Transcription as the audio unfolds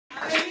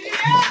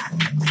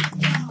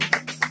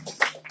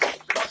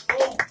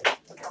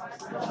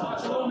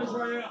Shalom,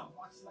 Israel.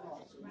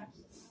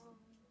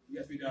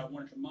 Yes, I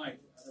wanted the mic.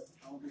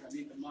 I don't think I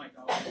need the mic.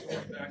 I'll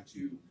go back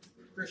to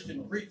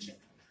Christian preaching.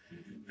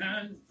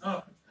 And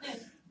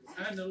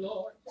the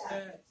Lord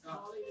said,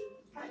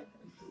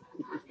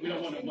 we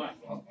don't want the mic.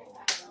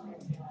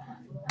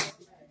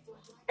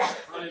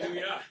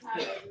 Hallelujah.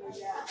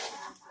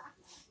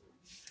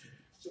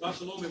 Shabbat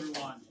shalom,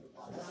 everyone.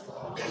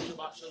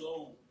 Shabbat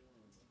shalom.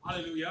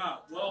 Hallelujah.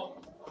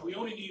 Well, we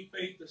only need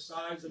faith the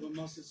size of a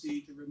mustard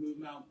seed to remove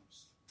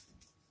mountains.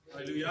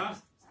 Hallelujah.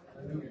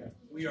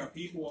 We are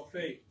people of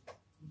faith.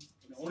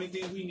 And the only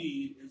thing we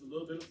need is a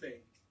little bit of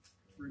faith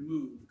to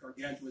remove the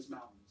gargantuous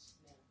mountains.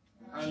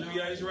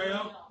 Hallelujah,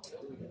 Israel.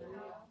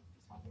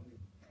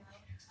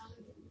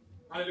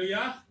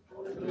 Hallelujah.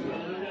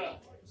 Hallelujah.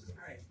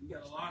 All right, we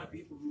got a lot of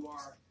people who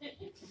are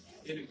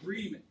in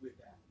agreement with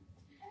that.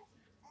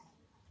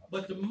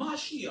 But the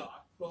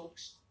Mashiach,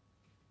 folks,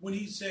 when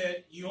he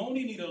said you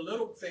only need a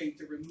little faith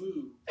to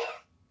remove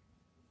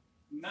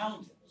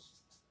mountains,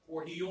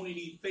 or you only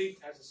need faith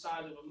as the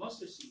size of a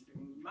mustard seed to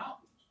remove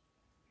mountains,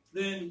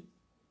 then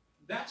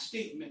that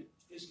statement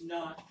is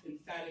not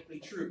emphatically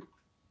true.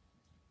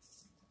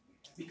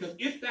 Because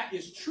if that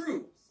is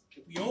true,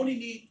 if we only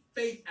need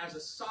faith as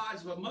the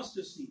size of a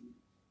mustard seed,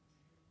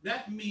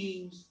 that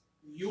means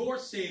your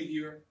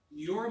Savior,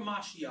 your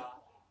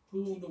Mashiach,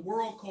 whom the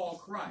world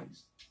called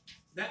Christ,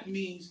 that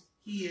means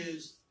he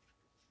is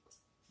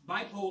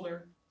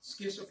bipolar,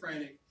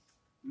 schizophrenic,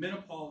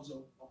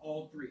 menopausal, or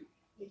all three.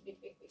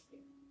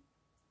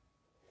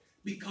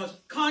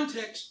 Because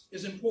context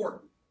is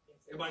important.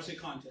 Everybody say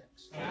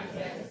context.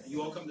 Context.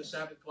 You all come to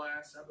Sabbath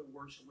class, Sabbath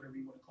worship, whatever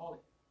you want to call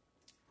it.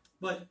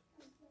 But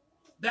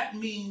that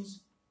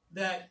means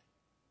that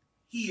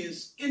he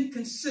is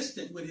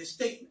inconsistent with his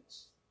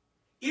statements.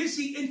 Is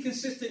he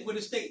inconsistent with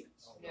his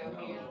statements?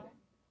 No.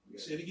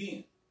 Say it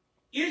again.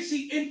 Is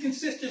he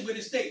inconsistent with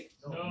his statements?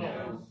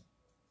 No.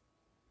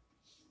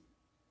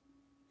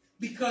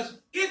 Because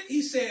if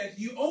he says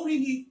you only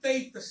need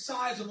faith the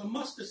size of a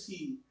mustard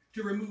seed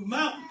to remove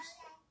mountains,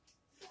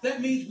 that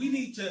means we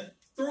need to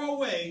throw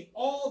away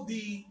all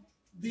the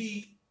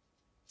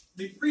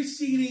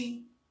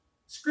preceding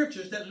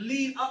scriptures that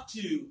lead up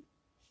to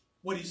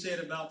what he said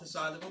about the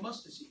size of a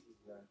mustard seed.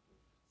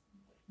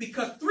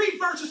 Because 3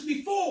 verses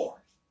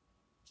before,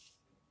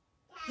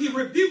 he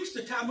rebukes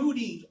the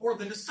Talmudim, or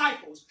the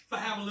disciples, for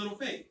having little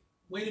faith.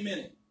 Wait a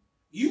minute.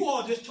 You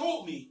all just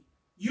told me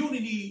you only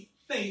need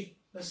faith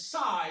the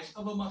size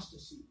of a mustard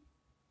seed.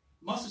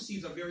 Mustard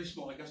seeds are very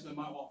small. I guess in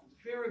my office.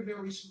 Very,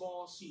 very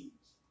small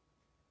seeds.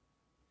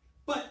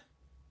 But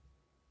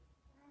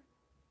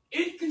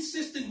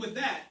inconsistent with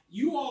that,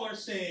 you all are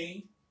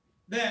saying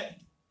that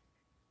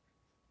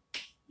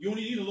you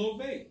only need a little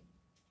faith.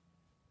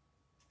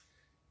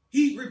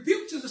 He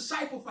rebukes his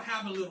disciple for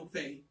having a little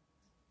faith.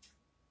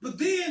 But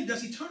then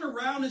does he turn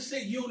around and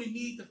say you only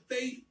need the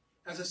faith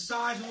as the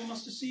size of a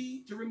mustard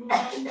seed to remove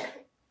mountains?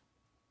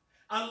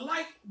 I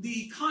like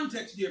the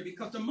context there,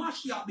 because the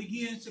Mashiach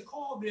begins to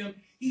call them,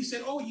 he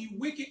said, oh, ye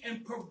wicked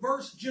and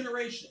perverse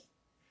generation.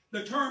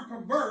 The term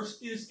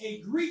perverse is a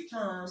Greek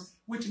term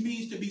which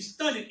means to be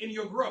stunted in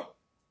your growth.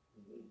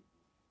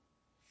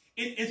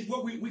 It's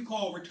what we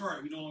call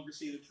retarded. We no longer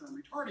say the term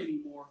retarded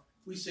anymore.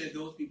 We said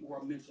those people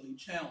are mentally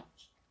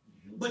challenged.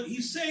 But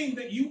he's saying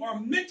that you are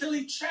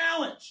mentally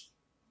challenged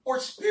or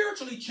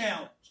spiritually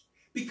challenged,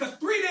 because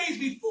 3 days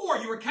before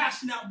you were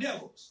casting out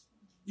devils.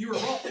 You were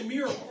wrought in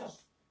miracles.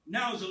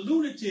 Now there's a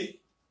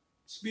lunatic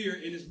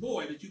spirit in this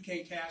boy that you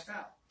can't cast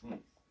out.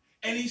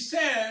 And he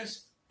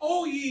says,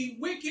 O ye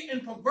wicked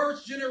and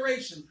perverse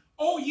generation,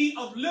 O ye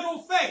of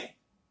little faith.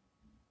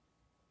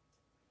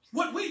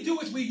 What we do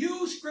is we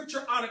use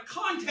scripture out of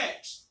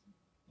context,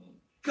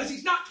 because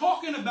he's not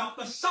talking about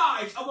the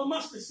size of a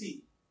mustard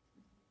seed.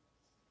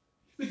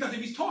 Because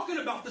if he's talking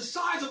about the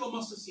size of a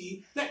mustard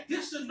seed, that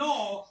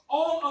disannul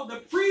all of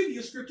the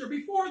previous scripture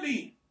before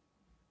then.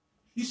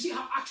 You see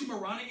how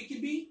oxymoronic it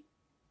can be?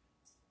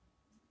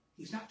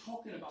 He's not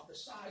talking about the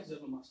size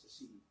of a mustard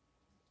seed,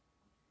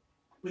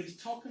 but he's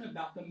talking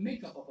about the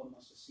makeup of a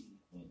mustard seed.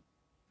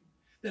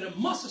 That a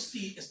mustard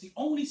seed is the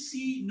only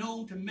seed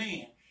known to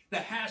man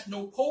that has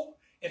no pulp,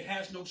 it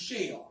has no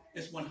shell.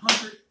 It's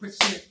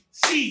 100%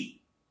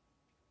 seed.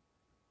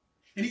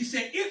 And he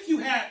said, if you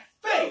had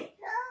faith,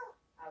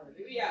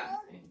 hallelujah,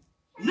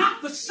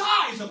 not the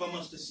size of a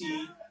mustard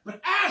seed, but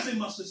as a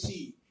mustard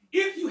seed,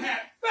 if you had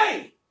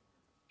faith,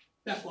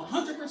 that's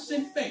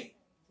 100% faith,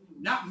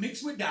 not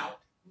mixed with doubt,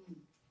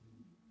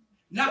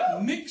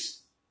 not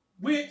mixed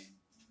with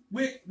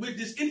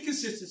this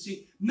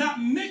inconsistency,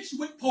 not mixed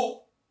with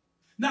pulp,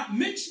 not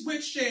mixed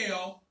with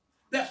shell,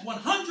 that's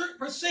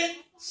 100%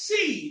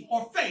 seed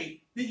or faith,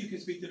 then you can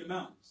speak to the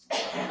mountains.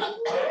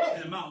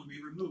 And the mountains will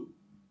be removed.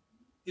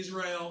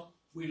 Israel,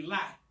 we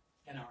lack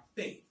in our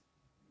faith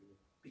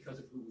because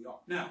of who we are.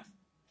 Now,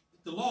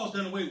 the law is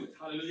done away with.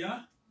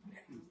 Hallelujah.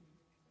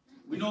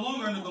 We're no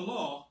longer under the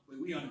law, but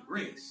we are under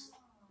grace.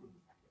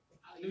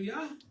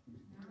 Hallelujah.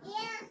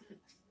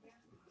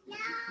 Yeah.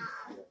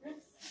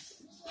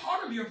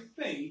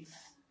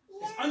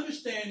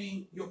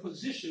 understanding your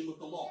position with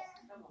the law.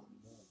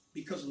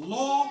 Because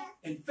law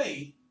and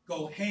faith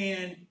go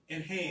hand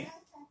in hand.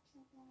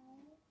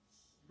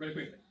 Really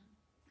quickly.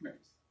 Come here.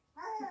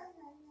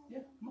 Yeah,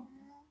 come on.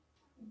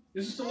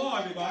 This is the law,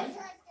 everybody.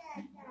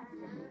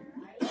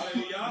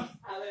 Hallelujah.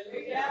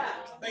 Hallelujah.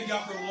 Thank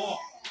God for the law.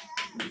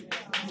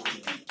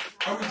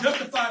 Are we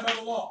justified by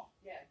the law?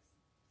 Yes.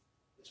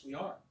 Yes, we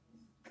are.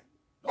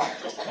 No,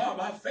 justified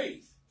by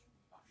faith.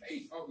 By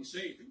faith are we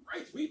saved through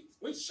grace.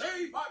 We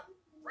saved by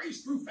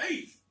grace through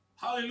faith.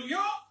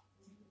 Hallelujah.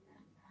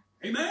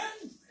 Amen.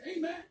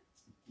 Amen.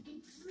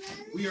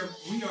 We are,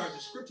 the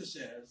scripture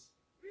says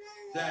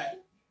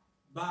that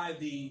by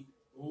the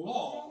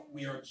law,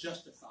 we are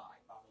justified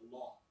by the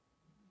law.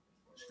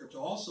 The scripture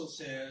also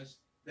says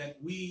that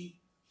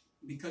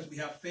because we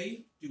have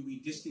faith, do we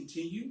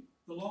discontinue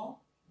the law?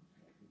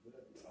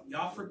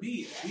 God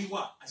forbid. We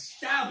what?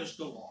 Establish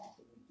the law.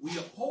 We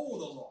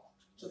uphold the law.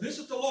 So this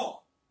is the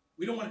law.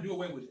 We don't want to do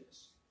away with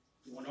this.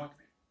 We want to document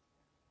it.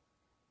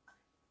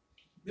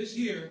 This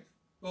here,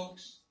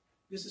 folks,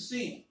 this is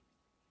sin.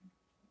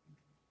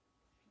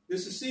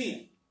 This is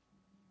sin.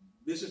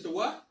 This is the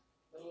what?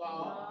 The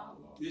law.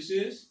 This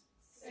is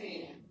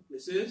Sin.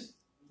 This is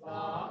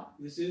Law.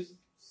 This is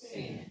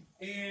Sin.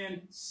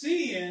 And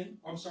sin,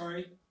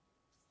 Sin.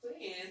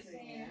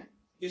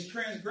 is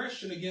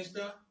transgression against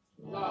the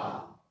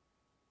Law.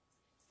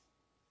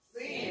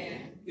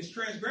 Sin. is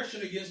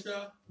transgression against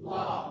the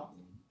Law.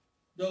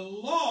 The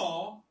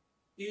law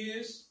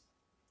is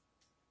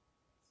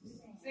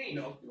Sin.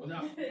 no.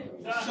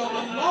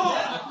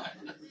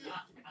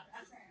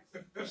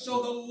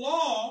 So the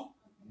law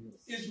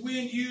is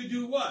when you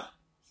do what?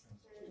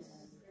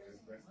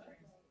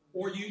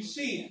 Or you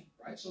sin,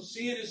 right? So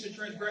sin is a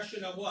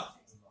transgression of what?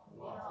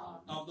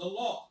 Of the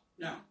law.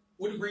 Now,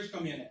 where did grace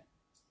come in at?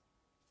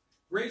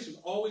 Grace is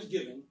always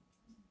given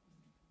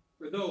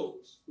for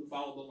those who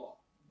follow the law.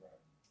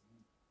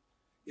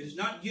 It is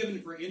not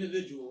given for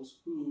individuals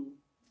who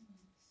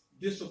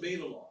disobey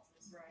the law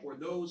or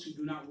those who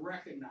do not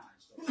recognize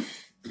the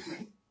law.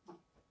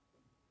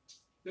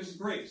 This is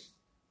grace.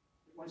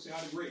 You want to say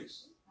how to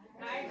grace?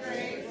 Hi,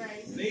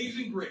 grace.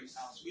 Amazing grace.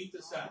 How sweet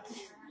the sound.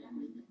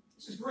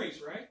 This is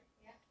grace, right?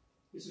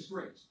 This is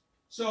grace.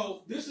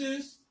 So this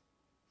is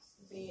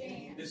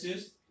Sin. This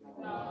is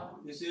Law.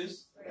 This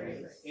is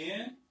Grace.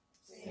 and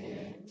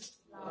Sin.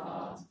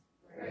 Law.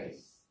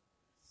 Grace.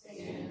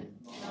 Sin.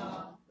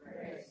 Law.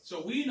 Grace.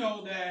 so we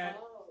know that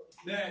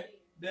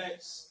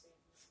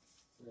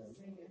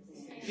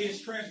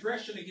is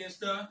transgression against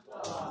the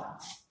Law.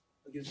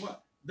 against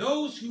what?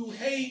 Those who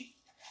hate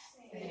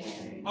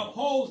Sin.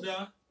 upholds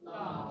the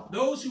Law.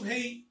 those who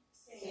hate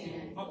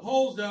Sin.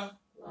 upholds the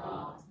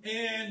Law.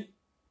 and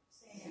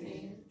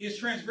Sin. is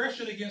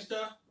transgression against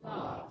the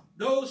Law.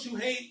 those who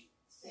hate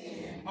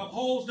Sin.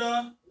 upholds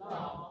the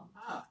Law.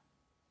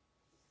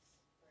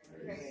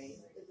 Grace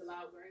is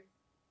allowed grace.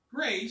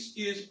 Grace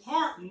is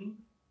pardon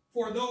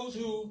for those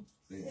who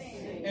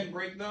Sin. and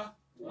break the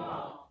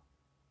Law.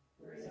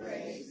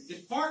 Grace.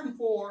 it's pardon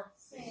for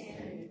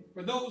Sin.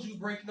 those who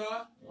break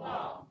the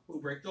Law.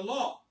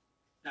 law.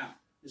 Now,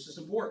 this is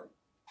important.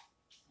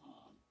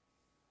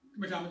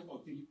 Come here, Thomas.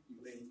 Oh, you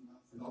lady.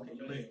 Okay,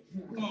 you're lady.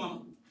 Come on,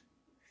 Mama.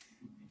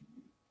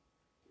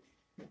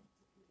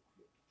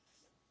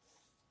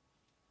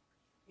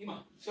 Come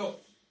on. So,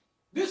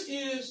 this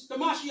is the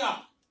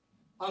Mashiach.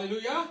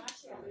 Hallelujah.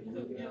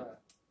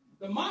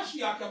 The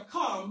Mashiach have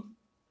come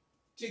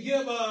to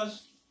give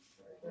us,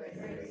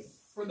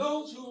 for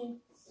those who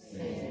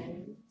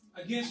Sin.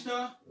 against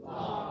the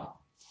Law.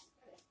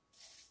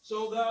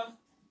 so the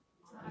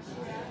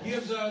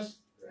gives us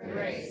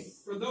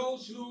Grace. for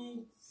those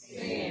who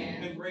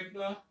Sin. and break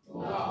the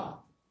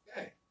Law.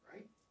 okay,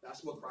 right?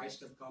 That's what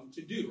Christ have come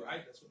to do,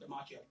 right? That's what the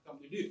Mashiach have come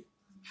to do.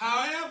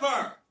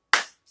 However,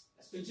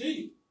 let's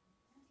continue.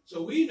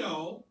 So we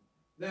know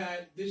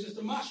that this is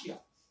the Mashiach.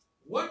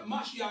 What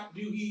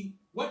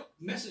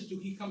message do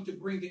he come to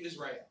bring to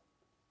Israel?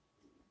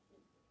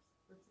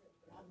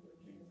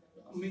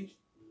 I'll meet you.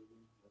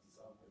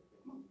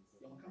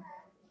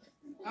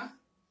 Huh?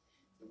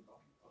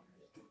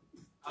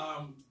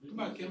 Come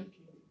on, Kim.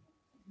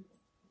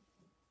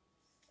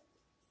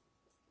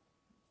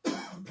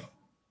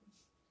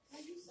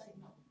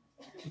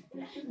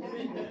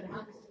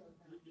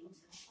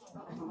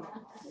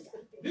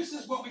 This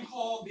is what we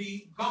call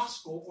the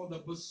gospel or the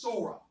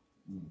Besorah,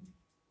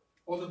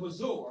 or the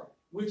Bezor,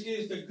 which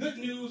is the good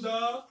news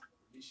of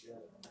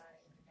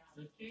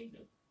The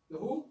kingdom. the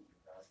who?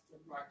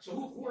 Right. So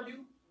who are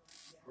you?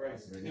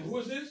 Grace. And who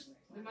is this?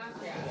 The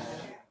Mashiach.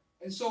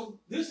 And so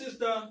this is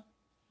the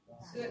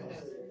Good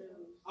news.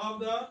 of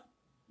the.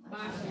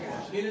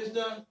 Mashiach. It is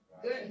the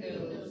Good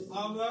news.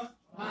 of the.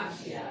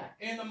 Mashiach.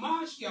 And the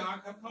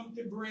Mashiach have come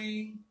to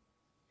bring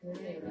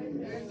Good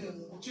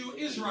news. to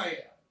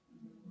Israel.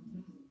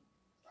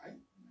 Right?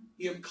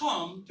 He have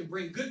come to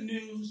bring good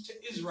news to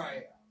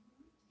Israel.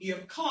 He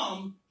have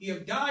come, he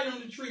have died on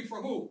the tree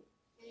for who?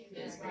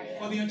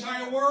 For the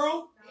entire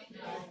world?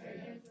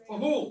 For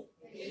who?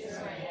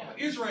 Israel. For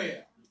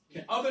Israel.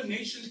 Can other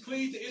nations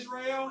cleave to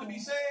Israel and be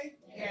saved?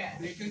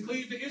 Yes. They can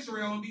cleave to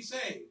Israel and be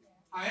saved.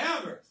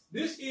 However,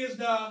 this is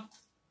the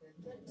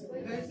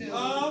Good news.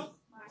 of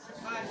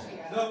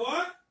Mashiach. the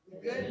what?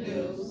 Good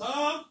news.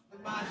 Of The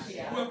who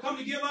Mashiach. have come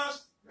to give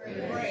us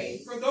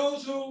Grace. for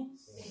those who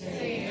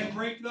Sin. and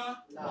break the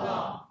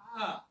Law.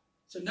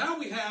 So now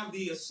we have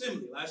the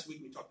assembly. Last week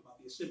we talked about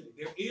the assembly.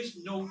 There is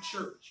no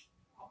church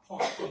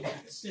apart from the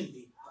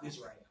assembly of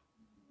Israel.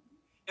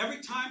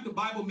 Every time the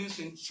Bible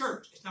mentions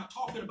church, it's not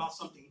talking about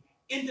something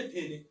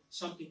independent,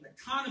 something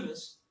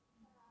autonomous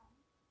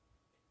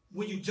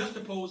when you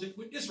juxtapose it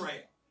with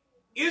Israel.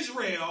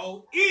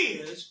 Israel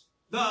is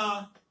the,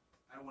 I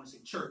don't want to say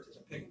church, it's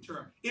a pagan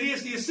term. It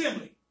is the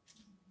assembly.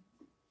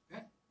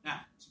 Okay?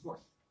 Now, it's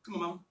important. Come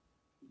on, Mama.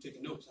 You're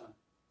taking notes, huh?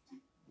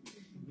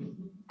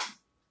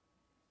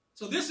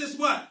 So this is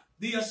what?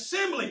 The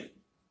assembly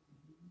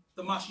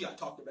the Mashiach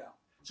talked about.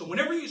 So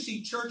whenever you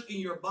see church in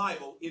your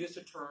Bible, it is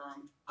the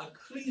term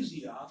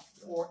ecclesia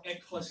or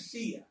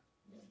ecclesia.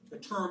 The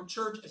term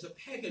church is a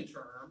pagan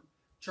term.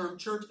 Term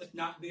church is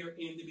not there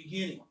in the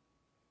beginning.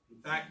 In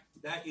fact,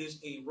 that is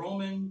a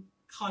Roman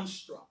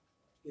construct.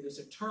 It is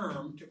a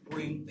term to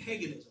bring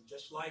paganism,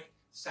 just like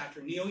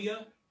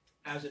Saturnalia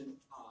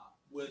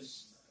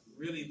was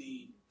really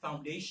the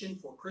foundation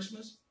for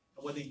Christmas.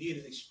 And what they did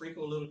is they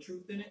sprinkle a little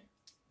truth in it.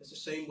 It's the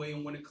same way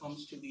when it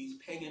comes to these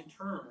pagan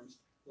terms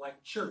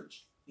like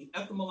church. The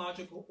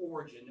etymological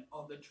origin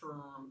of the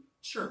term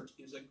church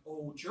is an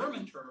old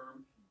German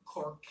term,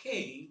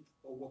 karke,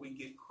 or what we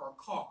get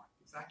karkar.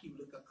 In fact, you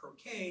look at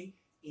karke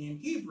in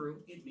Hebrew,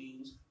 it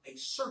means a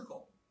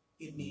circle.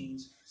 It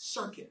means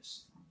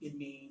circus. It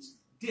means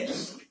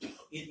disc.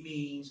 It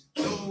means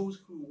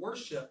those who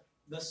worship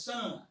the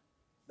sun.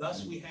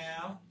 Thus, we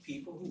have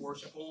people who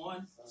worship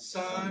on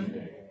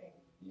sun.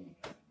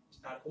 It's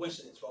not a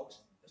coincidence, folks.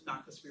 It's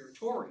not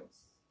conspiratorial.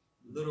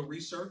 Little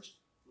research,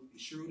 be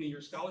shrewd in your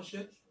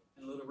scholarship,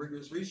 and a little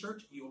rigorous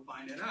research, you will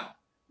find that out.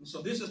 And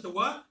so this is the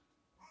what?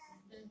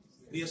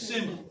 The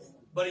assembly.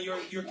 But in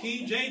your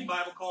King James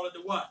Bible, call it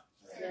the what?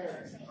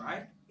 All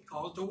right? They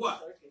call it the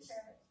what?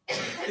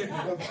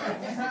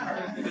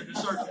 The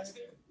circus.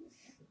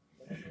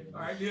 All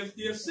right,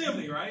 the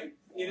assembly, right?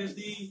 It is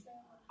the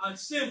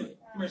assembly.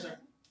 Come here, sir.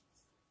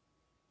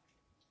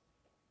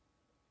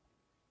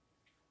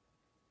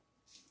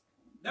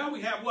 Now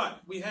we have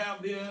what? We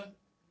have the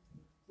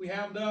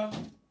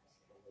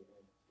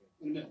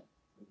in the middle.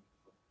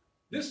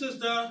 This is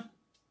the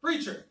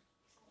preacher.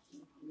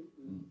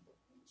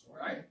 All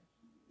right?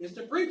 It's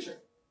the preacher.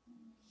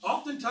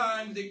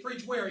 Oftentimes they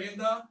preach where? In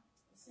the?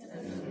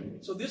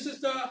 So this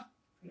is the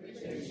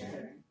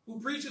who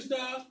preaches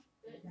the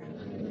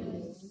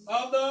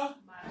of the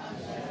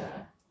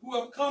who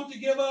have come to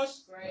give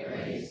us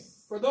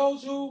Grace. for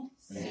those who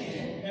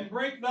Sin. and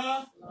break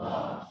the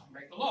Law.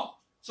 break the law.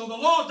 So the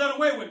law is done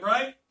away with,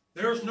 right?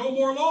 There's no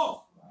more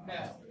law.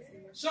 No.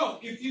 So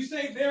if you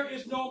say there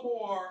is no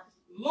more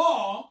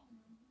law,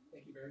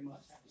 thank you very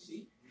much. Have a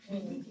seat.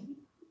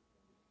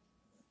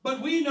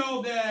 But we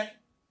know that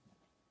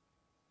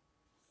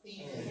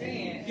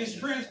Sin. it's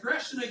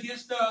transgression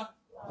against the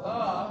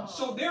Law.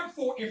 so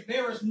therefore, if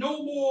there is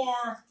no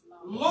more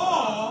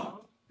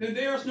law, then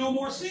there is no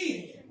more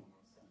sin.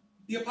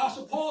 The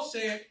Apostle Paul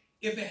said,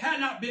 if it had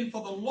not been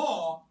for the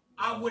law,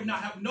 I would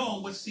not have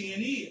known what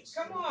sin is.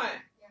 Come on.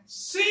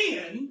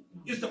 Sin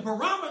is the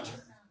barometer.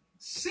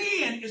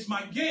 Sin is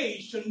my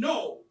gauge to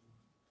know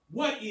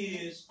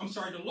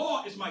the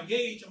law is my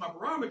gauge and my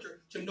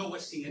barometer to know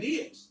what sin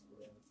is.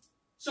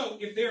 So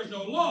if there's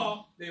no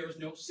law, there is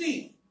no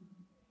sin.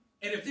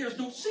 And if there's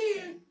no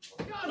sin,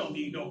 God don't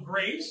need no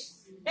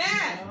grace.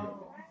 Yeah.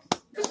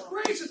 Because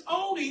grace is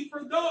only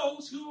for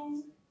those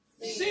who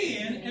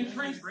sin and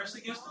transgress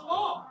against the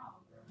law.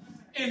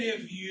 And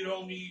if you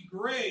don't need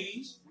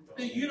grace,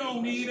 then you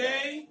don't need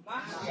a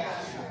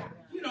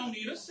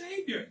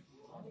Savior.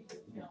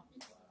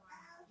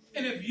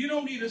 And if you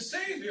don't need a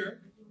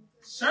Savior,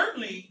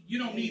 certainly you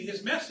don't need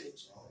his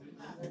message.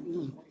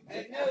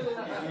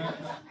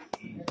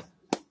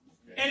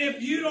 And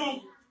if you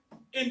don't,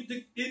 and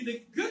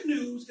the good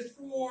news is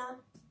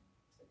for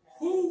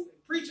who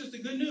preaches the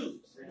good news?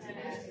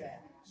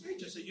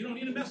 Preacher. So you don't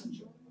need a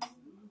messenger.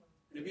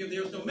 And if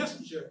there's no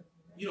messenger,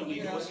 you don't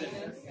need no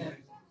Savior.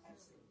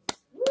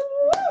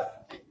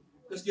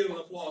 Let's give an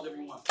applause,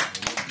 everyone.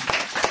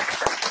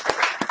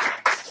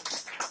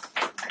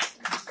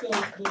 So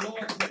the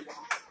Lord,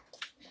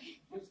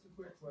 just a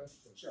quick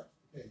question. Sure.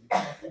 Okay, you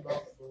talked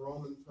about the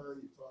Roman term,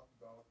 you talked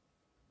about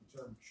the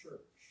term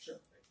church. Sure.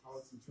 How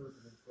it's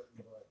interpreted and put in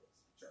the Bible.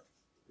 Sure.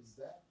 Is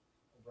that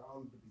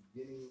around the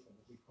beginning of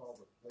what we call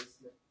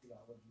replacement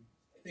theology?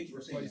 I think you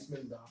were saying that.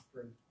 Replacement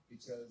doctrine,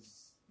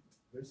 because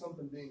there's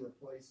something being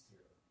replaced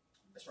here.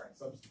 That's right.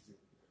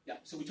 Substituted. Yeah,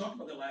 so we talked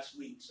about that last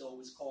week. So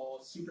it's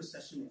called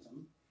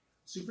supersessionism.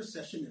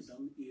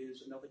 Supersessionism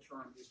is another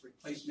term, is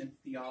replacement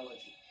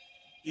theology.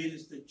 It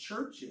is the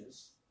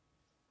churches,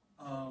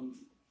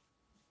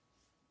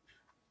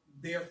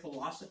 their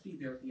philosophy,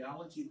 their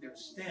theology, their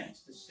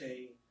stance to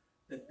say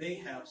that they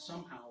have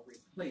somehow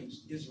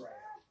replaced Israel.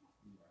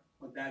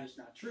 When But that is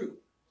not true,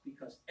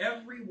 because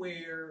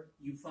everywhere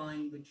you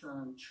find the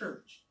term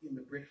church in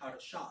the Brit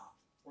Hadashah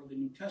or the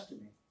New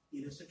Testament,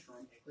 it is the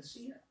term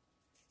ecclesia.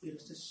 It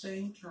is the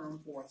same term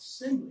for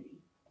assembly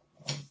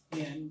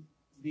in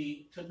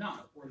the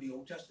Tanakh or the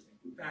Old Testament.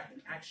 In fact,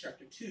 in Acts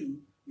chapter 2,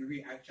 you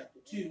read Acts chapter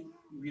 2, you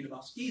read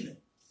about Stephen.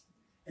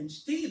 And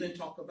Stephen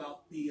talked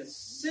about the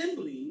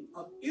assembly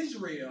of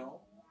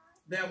Israel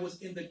that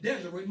was in the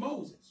desert with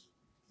Moses.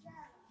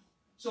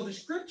 So the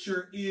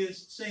scripture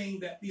is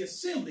saying that the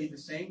assembly, the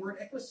same word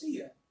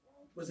ecclesia,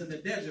 was in the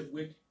desert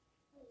with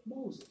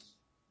Moses.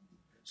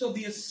 So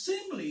the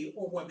assembly,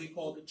 or what they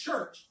call the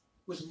church,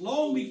 was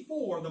long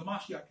before the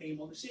Mashiach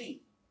came on the scene.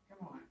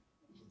 Come on.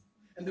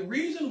 And the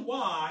reason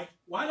why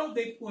don't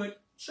they put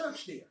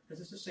church there? Because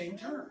it's the same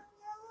term.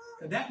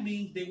 And that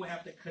means they would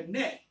have to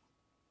connect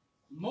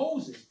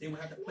Moses. They would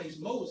have to place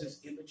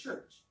Moses in the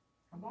church.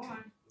 Come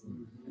on.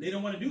 And they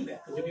don't want to do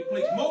that. Because if you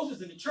place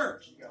Moses in the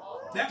church,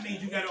 that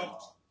means you got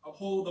to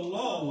uphold the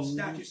laws,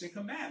 statutes, and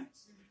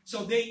commandments.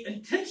 So they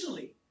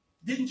intentionally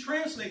didn't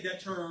translate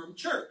that term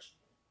church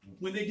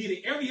when they did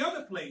it every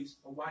other place.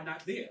 But why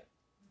not there?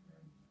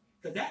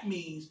 Because that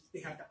means they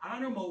have to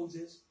honor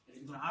Moses. And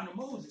if you're going to honor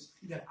Moses,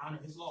 you got to honor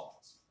his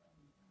laws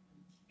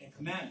and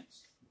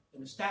commandments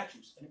and the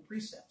statutes and the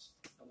precepts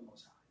of the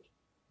Most High.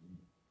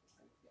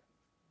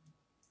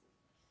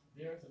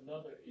 There's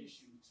another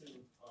issue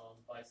too.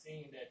 By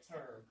saying that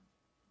term,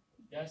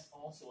 that's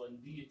also a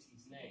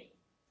deity's name.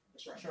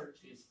 That's right. Church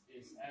is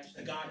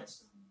actually The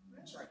goddess.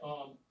 That's right.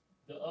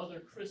 The other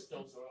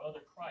Christos or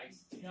other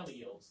Christ,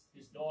 Helios,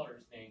 his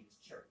daughter's name is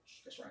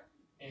Church. That's right.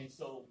 And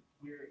so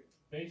we're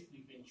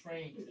basically been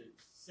trained to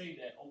say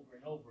that over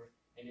and over.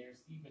 And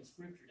there's even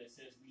scripture that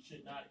says we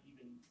should not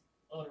even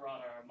utter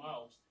out our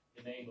mouths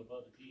the name of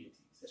other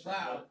deities. That's right.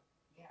 Wow.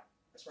 Yeah.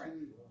 That's right.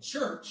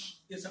 Church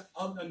is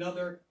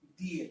another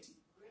deity.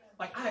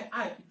 Like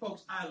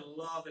folks, I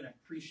love and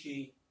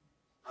appreciate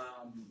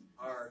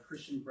our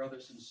Christian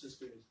brothers and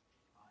sisters.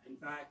 In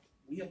fact,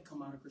 we have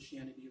come out of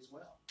Christianity as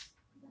well.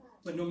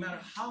 But no matter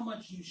how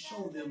much you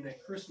show them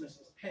that Christmas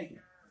is pagan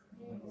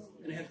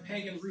and it has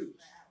pagan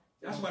roots,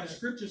 that's why the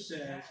scripture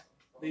says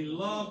they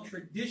love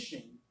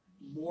tradition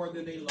more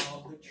than they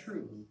love the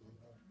truth.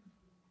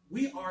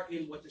 We are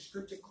in what the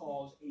scripture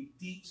calls a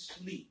deep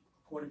sleep,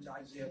 according to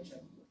Isaiah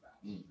chapter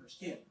 5, verse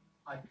 10.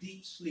 A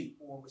deep sleep,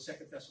 or what 2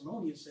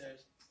 Thessalonians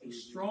says, a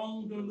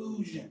strong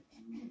delusion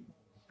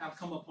have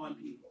come upon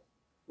people,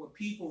 where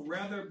people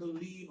rather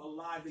believe a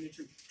lie than the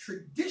truth.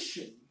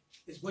 Tradition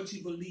is what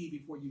you believe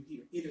before you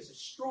hear. It is a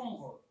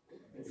stronghold.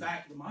 In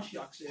fact, the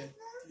Mashiach said,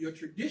 your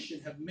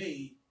tradition have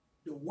made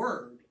the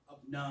word of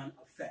none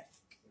effect.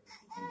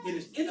 It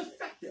is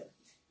ineffective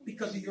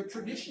because of your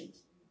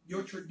traditions.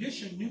 Your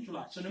tradition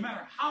neutralized. So no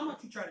matter how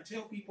much you try to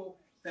tell people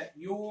that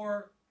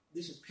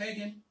this is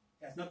pagan,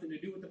 has nothing to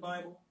do with the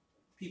Bible,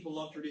 people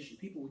love tradition.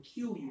 People will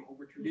kill you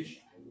over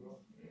tradition.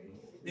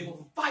 They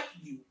will fight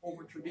you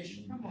over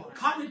tradition.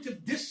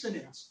 Cognitive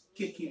dissonance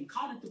kick in.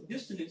 Cognitive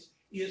dissonance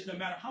is no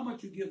matter how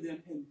much you give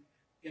them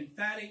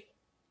emphatic,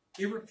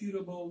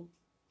 irrefutable,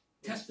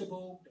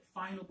 testable,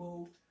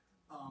 definable,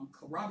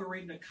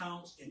 corroborating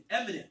accounts and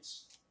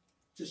evidence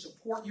to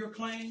support your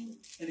claim,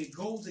 and it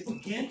goes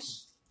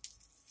against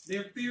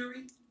their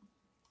theory,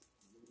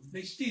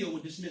 they still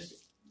would dismiss it.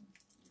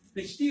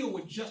 They still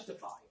would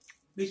justify it.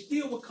 They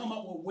still would come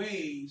up with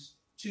ways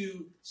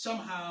to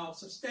somehow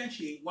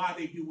substantiate why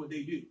they do what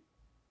they do.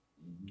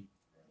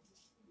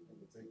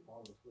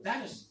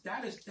 That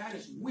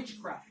is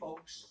witchcraft,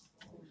 folks.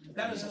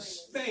 That is a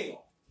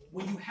spell.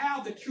 When you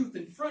have the truth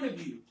in front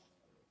of you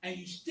and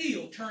you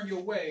still turn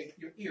your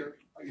ear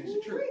against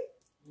the truth.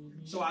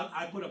 So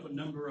I put up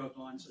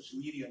on social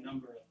media, a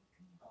number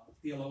of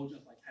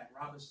theologians like Pat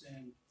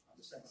Robertson,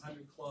 the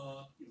 700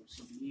 Club,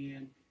 CBN,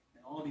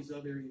 and all these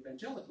other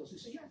evangelicals who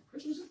say, yeah,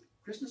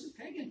 Christmas is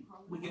pagan.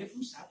 We get it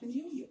from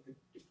Saturnalia.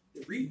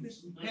 The wreath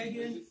is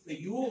pagan.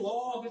 The Yule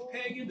log is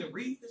pagan. The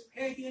wreath is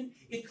pagan.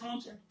 It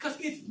comes because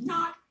it's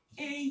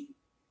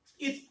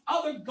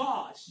other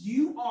gods.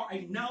 You are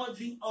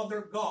acknowledging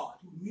other gods.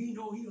 He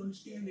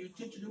understands the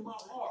intention of my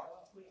heart.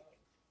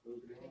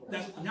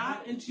 That's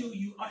not until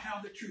you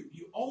have the truth.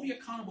 You're only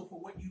accountable for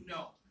what you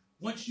know.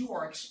 Once you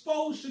are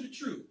exposed to the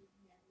truth,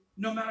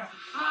 no matter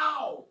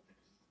how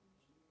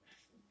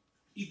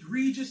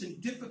egregious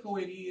and difficult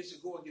it is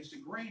to go against the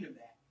grain of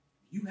that,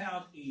 you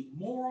have a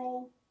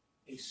moral,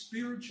 a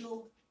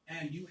spiritual,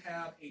 and you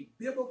have a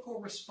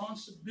biblical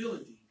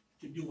responsibility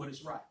to do what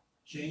is right.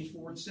 James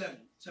 4 and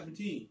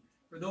 17.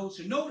 For those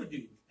who know to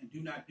do and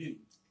do not do,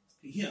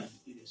 to him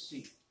it is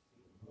sin.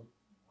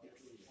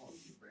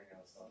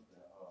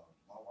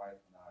 My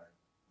wife and I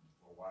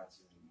were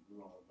watching, we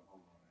were in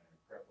Oklahoma, and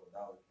Creflo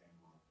Dollar came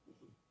on.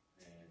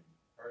 And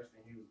first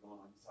thing he was going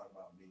on, he was talking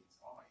about meats.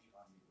 Oh, I eat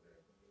my meat,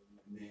 whatever.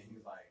 And then he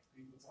was like,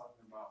 people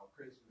talking about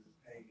Christmas is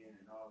pagan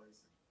and all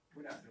this.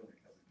 We're not doing it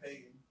because it's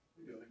pagan.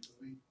 We're doing it because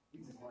we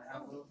just want to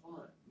have a little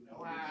fun.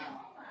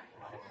 Wow.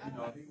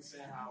 He was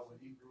saying how when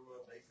he grew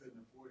up, they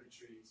couldn't afford a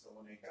tree. So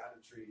when they got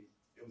a tree,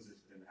 it was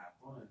just for them to have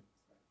fun.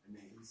 And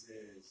then he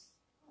says,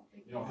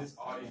 you know, his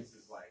audience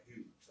is like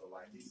huge. So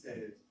like he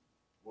said,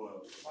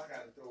 well, if I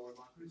got to throw away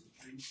my Christmas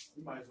tree,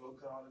 we might as well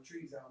cut all the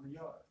trees out in the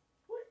yard.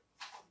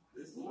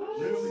 This is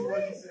literally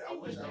what he said. I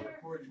wish I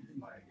recorded it.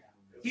 Like,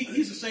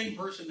 He's the same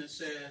person that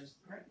says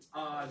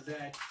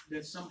that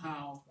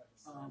somehow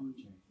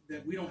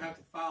that we don't have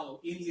to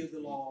follow any of the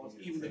laws,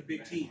 even the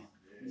Big Ten.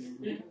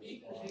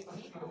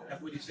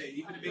 That's what he said.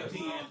 Even the Big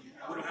Ten,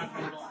 we don't have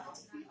to follow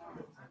laws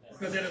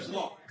because that is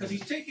law. Because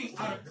he's taking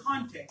out of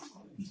context.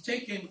 He's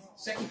taken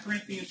 2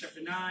 Corinthians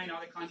chapter 9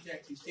 out of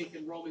context. He's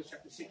taken Romans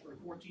chapter 6 verse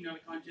 14 out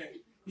of context.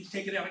 He's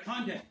taken it out of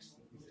context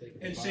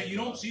and said you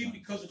don't see it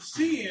because of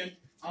sin.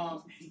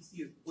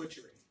 He's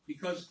butchering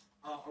because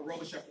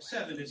Romans chapter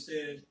 7 it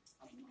says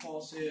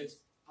Paul says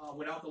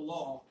without the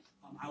law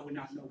I would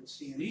not know what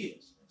sin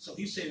is. So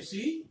he said,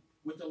 see,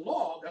 with the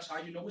law that's how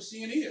you know what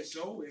sin is.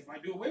 So if I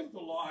do away with the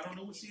law, I don't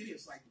know what sin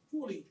is. Like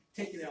fully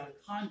taking it out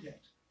of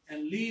context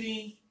and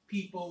leading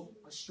people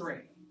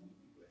astray.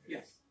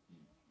 Yes.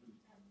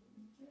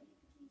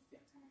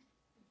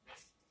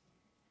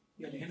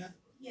 Yeah, Hannah?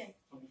 Yes.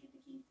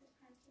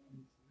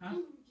 Huh?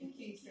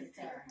 Keys to the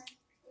car.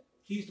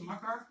 Keys to my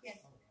car? Yes.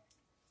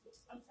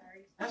 I'm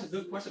sorry. That's a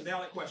good question,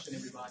 valid question,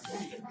 everybody.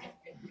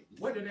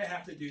 What did that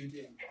have to do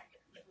then?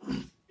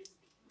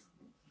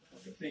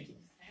 Okay, thank you.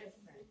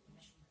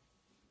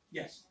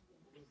 Yes.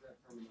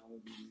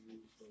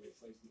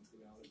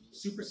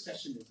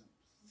 Supersessionism.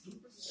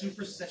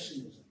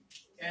 Supersessionism.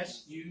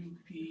 Supersessionism.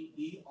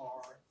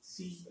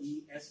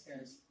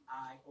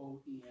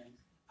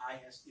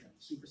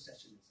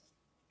 Supersessionism.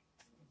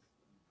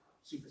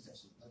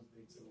 Supersessionism. Another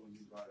thing too, when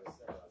you brought us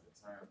the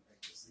term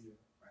ecclesia,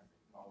 right?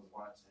 I was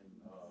watching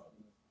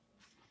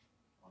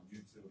on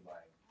YouTube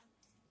like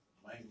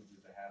languages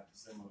that have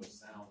similar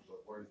sounds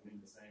but words mean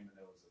the same, and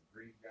there was a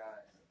Greek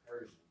guy and a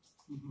Persian,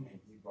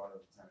 and he brought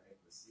up the term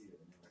ecclesia,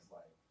 and it was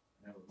like,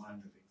 and that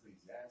reminded me of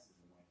Ecclesiastes,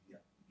 and when he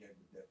gave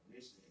the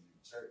definition in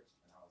the church,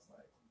 and I was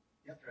like,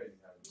 yep. Crazy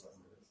how he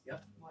was this. Yep.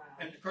 Wow.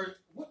 And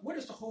what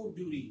is the whole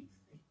duty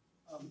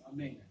of a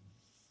man?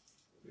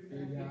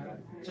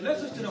 So let's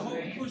listen to the whole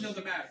conclusion of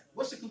the matter.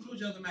 What's the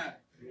conclusion of the matter?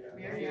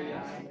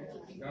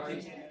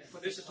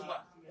 But this is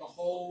what? The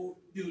whole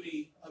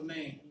duty of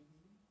man.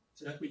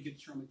 So that's where you get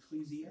the term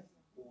ecclesia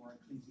or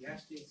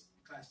ecclesiastes,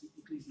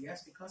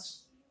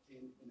 ecclesiasticus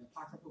in the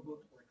apocryphal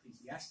book, or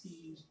Ecclesiastes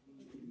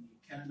in the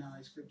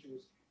canonized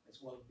scriptures, as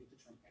well as get the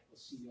term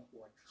ecclesia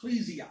or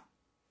ecclesia.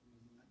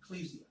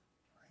 Ecclesia.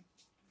 All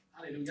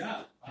right?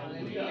 Hallelujah.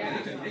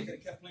 Hallelujah. They could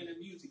have kept playing the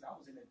music. I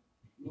was in it.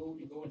 Move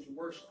and go into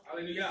worship.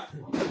 Hallelujah.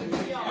 All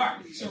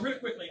right. So really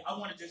quickly, I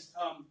want to just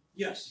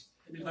yes,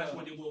 and then last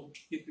one then we'll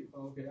get through.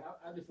 Okay,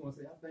 I just want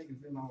to say I think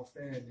it's in all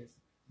fairness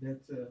that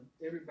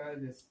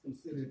everybody that's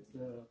considered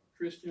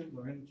Christians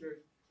or in the church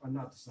are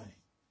not the same.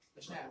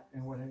 That's right.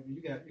 And what have you?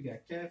 You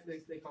got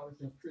Catholics, they call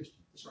themselves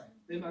Christians. That's right.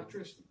 They're not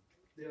Christian.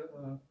 They're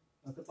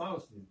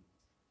Catholicism.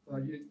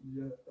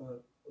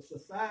 A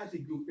society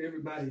group,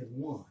 everybody is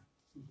one.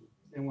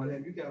 And what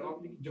have you? Got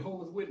all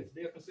Jehovah's Witnesses,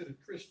 they're considered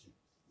Christian.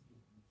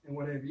 And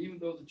whatever, even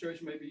though the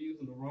church may be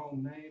using the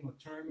wrong name or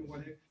term and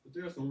whatever, but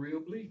there's some real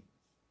belief.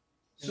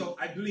 So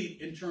I believe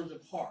in terms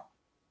of heart.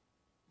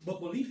 But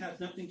belief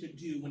has nothing to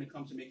do when it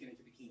comes to making it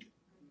into the kingdom.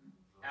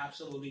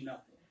 Absolutely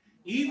nothing.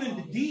 Even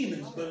the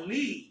demons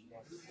believe.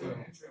 Well,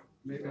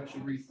 maybe I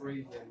should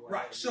rephrase that.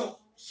 Right. So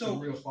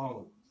real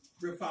followers.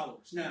 Real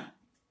followers. Now,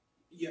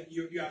 yeah,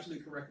 you're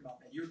absolutely correct about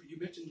that. You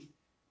mentioned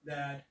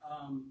that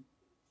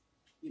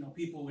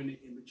people in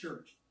the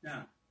church.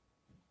 Now,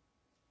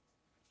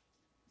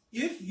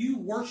 if you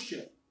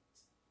worship,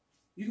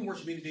 you can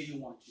worship any day you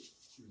want to.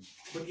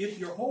 But if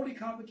your holy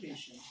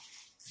convocation,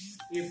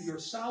 if your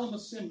solemn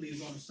assembly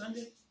is on a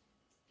Sunday,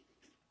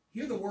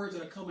 hear the words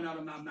that are coming out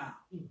of my mouth.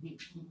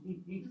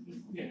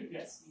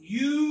 Yes.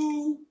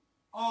 You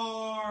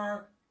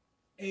are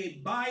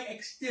by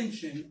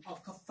extension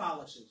of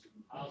Catholicism.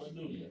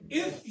 Hallelujah.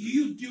 If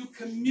you do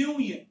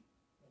communion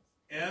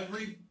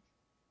every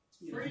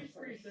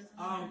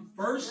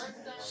first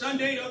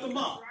Sunday of the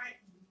month,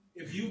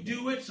 if you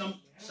do it,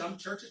 some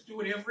churches do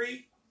it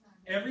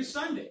every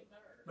Sunday.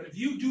 But if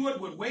you do it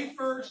with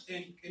wafers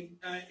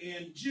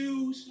and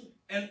Jews,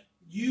 and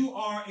you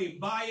are a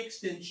by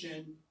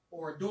extension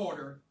or a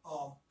daughter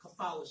of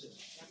Catholicism.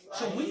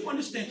 So when you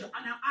understand,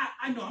 now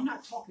I know I'm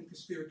not talking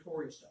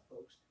conspiratorial stuff,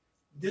 folks.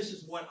 This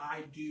is what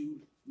I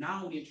do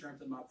not only in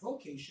terms of my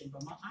vocation,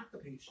 but my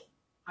occupation.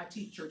 I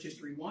teach Church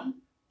History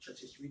 1,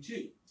 Church History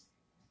 2,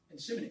 in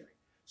seminary.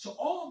 So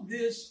all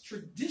this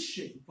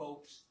tradition,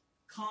 folks,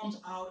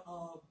 comes out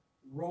of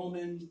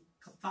Roman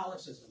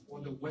Catholicism,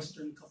 or the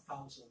Western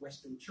Catholicism,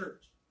 Western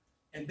Church.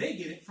 And they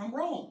get it from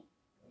Rome.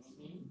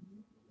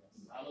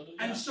 Hallelujah.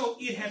 And so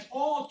it has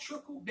all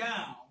trickled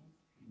down.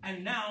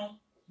 And now,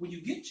 when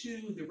you get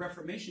to the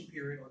Reformation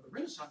period or the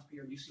Renaissance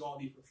period, you see all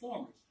these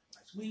reformers.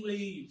 Like Zwingli,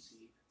 you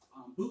see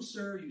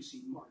Bucer, you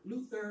see Martin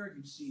Luther,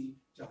 you see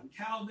John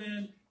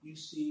Calvin, you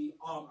see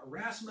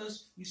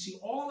Erasmus, you see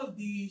all of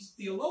these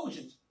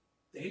theologians.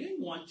 They didn't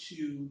want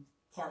to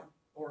part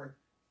or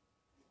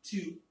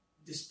to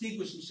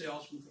distinguish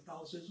themselves from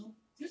Catholicism.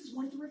 This is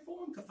wanting to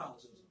reform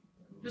Catholicism.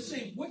 They're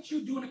saying what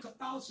you're doing in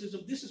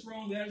Catholicism, this is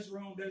wrong, that is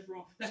wrong, that is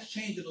wrong. Let's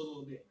change it a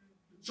little bit.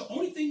 So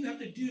only thing you have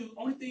to do,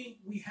 only thing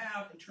we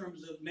have in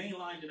terms of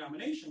mainline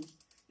denominations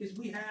is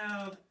we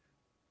have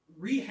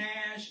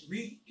rehashed,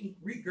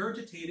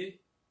 regurgitated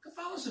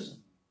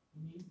Catholicism.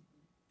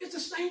 It's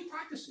the same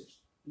practices.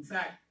 In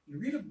fact, you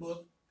read a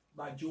book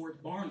by George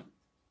Barnum.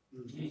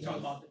 He talks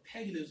about the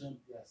paganism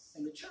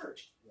in the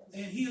church.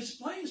 And he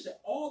explains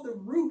that all the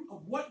root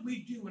of what we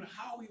do and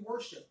how we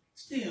worship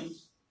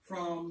stems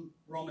from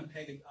Roman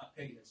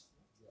paganism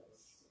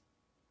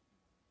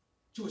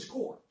to its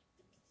core.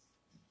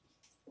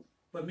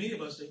 But many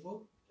of us say,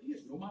 well, you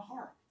just know my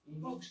heart.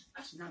 Folks,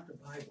 that's not the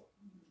Bible.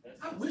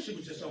 I wish it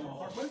was just on my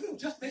heart. But if it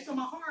was just based on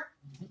my heart,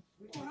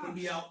 I'd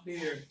be out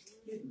there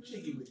getting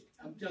jiggy with it.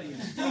 I'm telling you,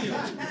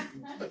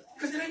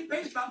 because it ain't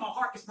based about my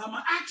heart, it's about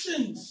my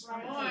actions.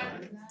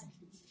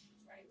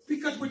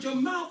 Because with your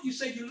mouth you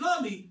say you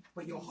love me,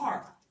 but your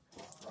heart.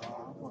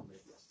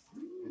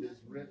 It is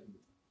written,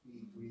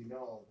 we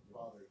know the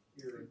Father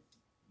heareth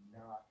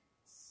not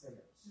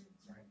sinners.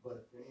 Right?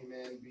 But if any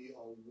man be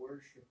a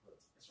worshiper,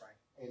 That's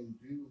right. and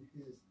do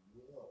his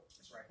will,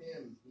 That's right.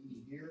 him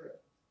he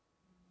heareth.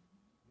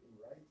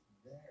 Right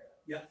there.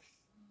 Yeah.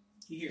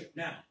 Here.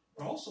 Now,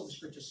 also the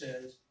scripture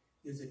says,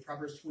 is it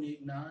Proverbs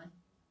 28:9?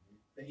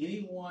 That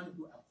anyone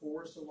who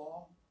abhors the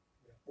law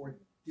or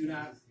do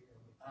not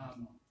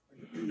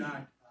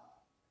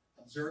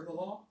observe the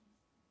law,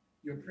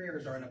 your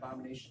prayers are an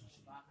abomination.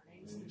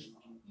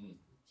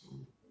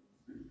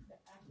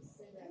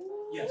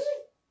 Yes.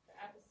 The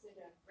opposite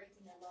of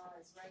breaking the law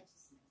is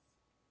righteousness.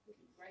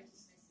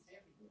 Righteousness is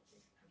everything.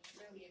 I mean,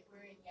 really, if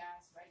we're in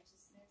God's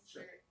righteousness,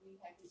 Sure.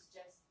 we have His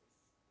justice.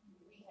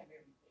 We have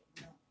everything.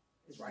 No.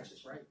 It's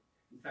righteous, right?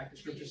 In fact, the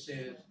scripture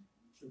says,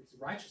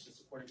 righteousness,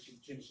 according to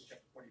Genesis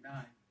chapter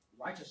 49,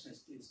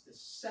 righteousness is the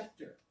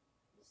scepter,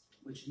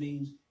 which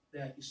means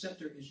that the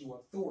scepter is your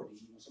authority.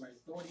 You know,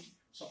 somebody's authority.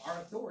 So our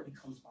authority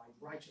comes by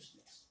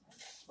righteousness.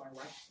 It's by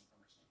righteousness.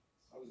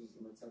 I was just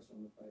going to touch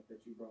on the fact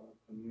that you brought up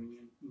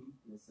communion. Mhm.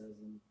 And it says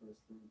in 1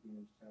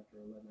 Corinthians chapter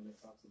 11, it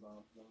talks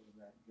about those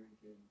that drink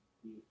and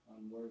eat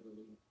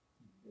unworthily.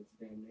 It's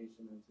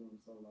damnation unto them.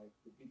 So, like,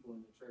 the people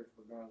in the church,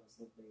 regardless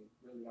if they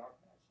really are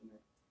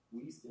passionate,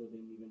 we still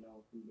didn't even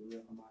know who the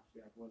real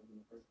Hamashiach was in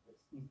the first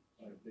place.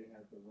 Like, they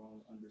had the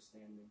wrong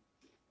understanding.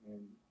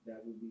 And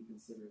that would be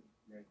considered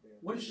right there.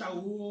 What is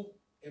Shaul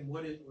and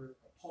what is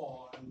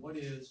Paul and what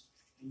is,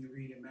 and you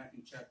read in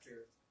Matthew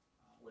chapter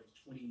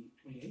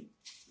 28,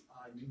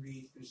 you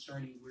read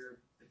concerning where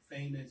the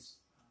famous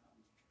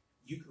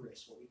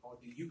Eucharist, what we call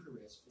the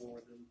Eucharist,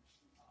 or the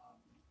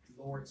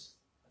Lord's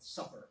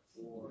Supper,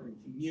 or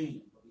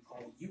communion, what we call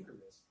the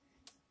Eucharist.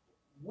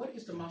 What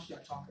is the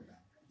Mashiach talking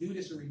about? Do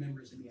this in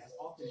remembrance of me as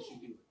often as you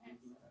do it.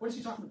 What is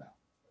he talking about?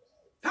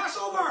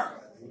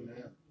 Passover!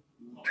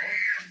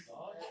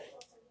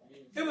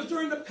 It was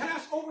during the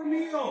Passover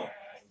meal.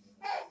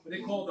 What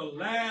they call the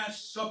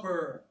Last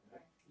Supper.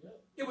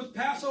 It was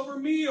Passover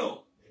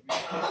meal.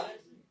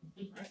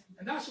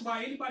 And that's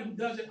why anybody who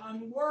does it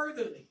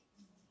unworthily,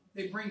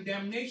 they bring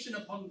damnation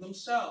upon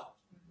themselves.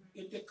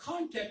 In the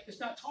context, it's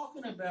not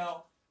talking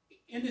about,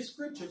 in the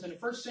scriptures, in the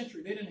first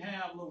century, they didn't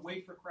have little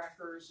wafer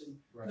crackers and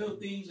little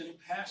things and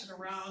pass it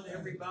around to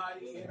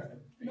everybody.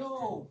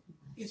 No,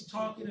 it's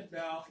talking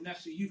about, and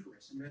that's the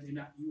Eucharist, and whether or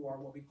not you are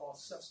what we call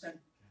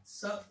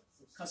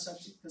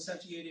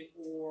consubstantiated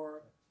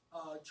or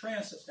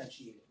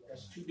transubstantiated.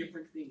 That's two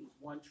different things.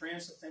 One,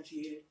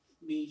 transubstantiated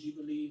means you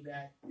believe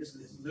that it's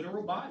this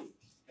literal body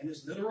and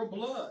it's literal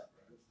blood.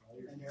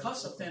 And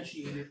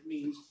consubstantiated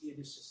means it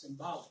is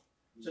symbolic.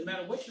 So no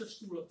matter what your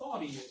school of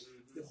thought is,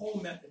 the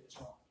whole method is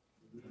wrong.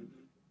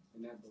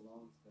 And that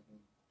belongs to him.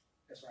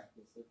 That's right.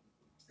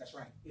 That's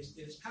right. It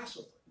is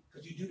Passover.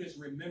 Because you do this,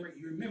 you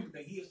remember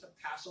that he is the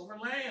Passover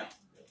lamb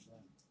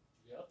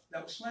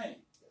that was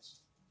slain. Yes.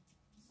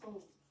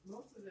 So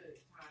most of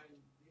the time,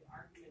 the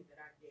argument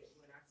that I get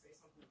when I say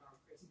something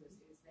about Christmas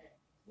is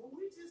that, well,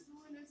 we're just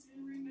doing this to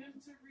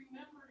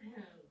remember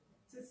him,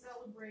 to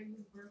celebrate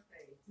his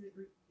birthday,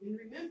 in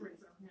remembrance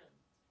of him.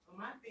 But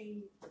my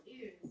thing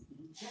is,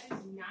 that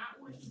is not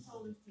what he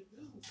told us to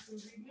do, to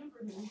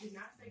remember him. He did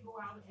not say go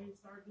out and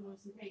start doing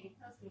some pagan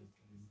customs.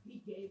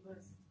 He gave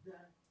us the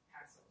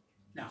Passover.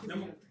 Now,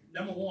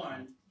 number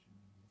one,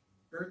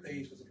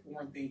 birthdays was a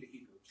foreign thing to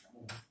Hebrews.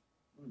 Number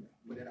one.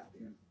 Put it out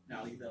there.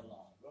 Now leave that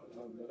alone.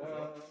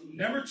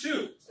 Number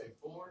two.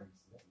 Foreign.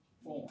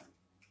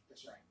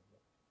 That's right.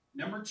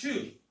 Number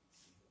two,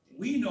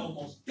 we know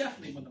most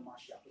definitely when the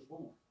Mashiach was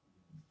born.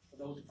 For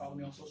those who follow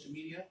me on social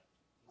media,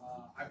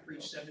 I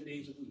preach 7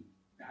 days a week,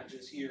 not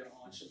just here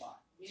on Shabbat.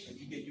 So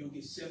you'll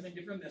get 7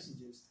 different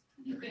messages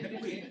during the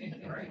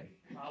week. Right?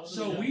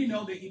 So we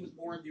know that he was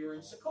born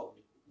during Sukkot.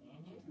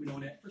 We know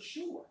that for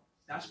sure.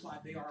 That's why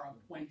they are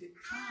appointed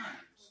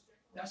times.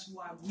 That's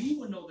why we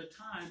will know the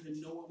times and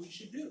know what we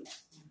should do.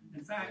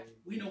 In fact,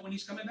 we know when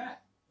he's coming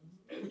back.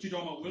 What you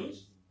talking about,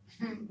 Willis?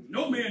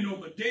 No man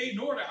knows the day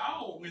nor the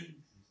hour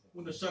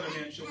when the Son of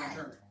Man shall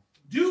return.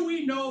 Do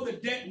we know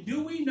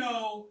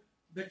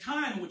the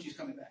time in which he's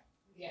coming back?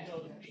 Yeah. You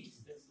know the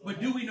feast. That's But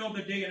do we know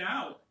the day and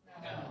hour?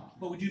 No.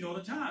 But we do know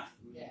the time.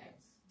 Yes.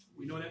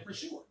 We know that for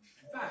sure.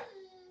 In fact,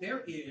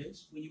 there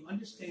is, when you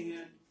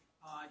understand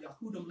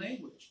Yahudim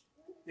language,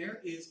 there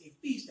is a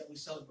feast that we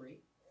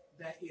celebrate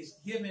that is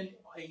given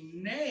a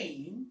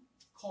name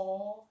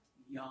called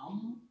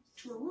Yom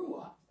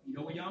Teruah. You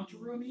know what Yom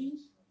Teruah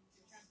means?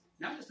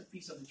 Not just the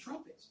Feast of the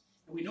Trumpets.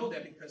 And we know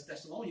that because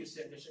Thessalonians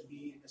said there should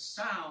be the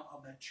sound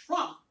of the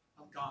trump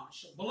of God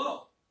should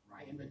blow.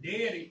 Right? And the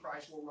dead in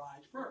Christ will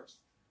rise first.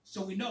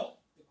 So we know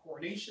the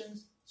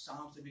coronations,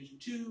 Psalms Division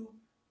 2,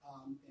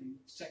 and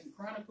 2nd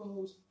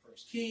Chronicles,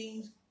 1st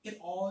Kings, it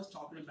all is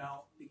talking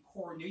about the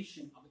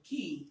coronation of a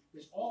king.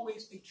 There's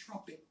always a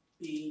trumpet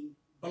being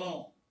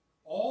blown.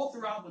 All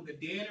throughout when the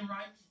dead and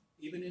right,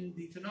 even in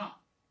the Tanakh,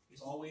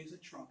 there's always a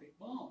trumpet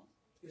blown.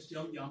 It's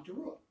Yom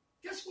Teruah.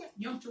 Guess what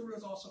Yom Teruah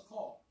is also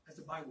called as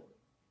the byword?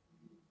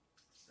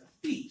 The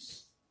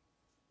feast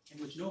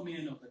in which no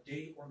man knows the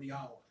day or the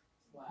hour.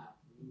 Wow.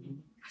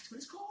 That's what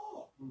it's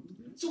called.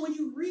 So when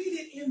you read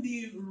it in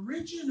the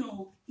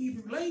original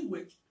Hebrew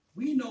language,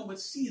 we know what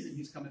season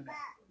he's coming back.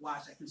 Why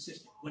is that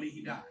consistent? When did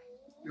he die?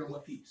 During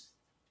what feast?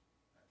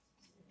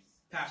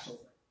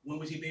 Passover. When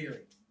was he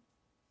buried?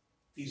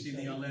 Feast of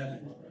the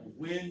unleavened.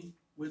 When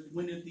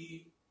did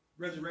the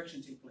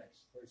resurrection take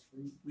place? First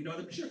fruit. We know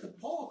that for sure because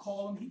Paul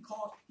called him.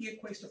 He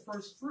equates the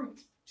first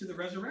fruit to the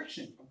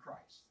resurrection of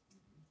Christ,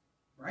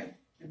 right?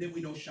 And then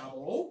we know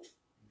Shavuot,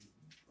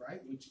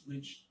 right? Which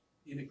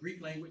in the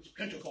Greek language,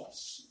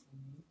 Pentecost,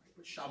 right?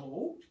 But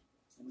Shavuot,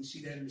 and we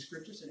see that in the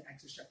scriptures in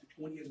Exodus chapter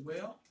 20 as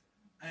well.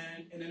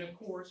 And then of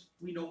course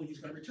we know when he's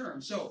going to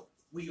return. So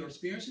we are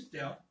experiencing his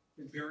death,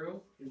 his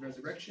burial, his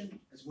resurrection,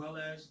 as well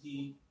as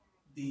the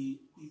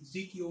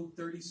Ezekiel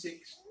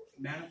 36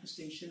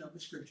 manifestation of the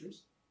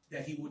scriptures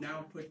that he will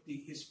now put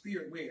his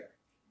spirit where?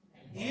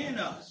 In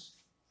us.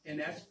 And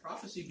that's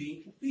prophecy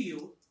being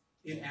fulfilled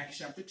in Acts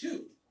chapter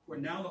 2, where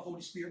now the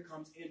Holy Spirit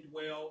comes and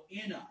dwell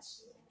in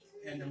us.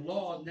 And the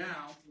law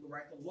now will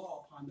write the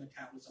law upon the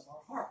tablets of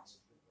our hearts.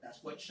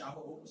 That's what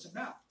Shavuot was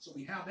about. So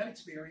we have that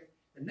experience.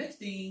 The next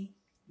thing,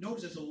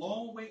 notice there's a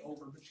long way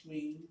over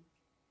between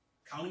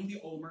counting the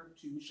Omer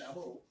to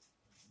Shavuot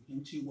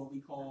into what we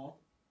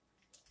call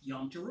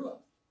Yom Teruah.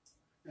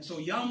 And so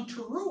Yom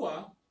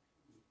Teruah,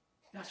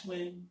 that's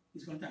when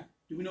he's going to die.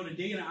 Do we know the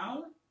day and the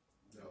hour?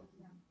 No.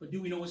 But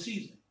do we know what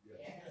season?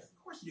 Yes.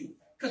 Of course we do.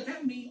 Because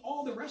that means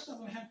all the rest of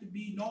them have to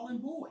be null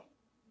and void.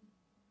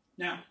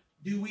 Now,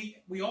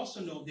 we also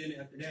know then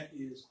after that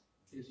is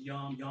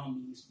Yom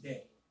means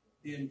day.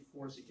 Then, of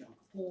course, it's Yom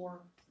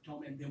Kippur,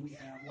 Atonement, and then we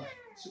have what?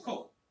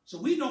 Sukkot. So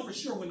we know for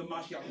sure when the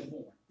Mashiach was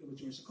born. It was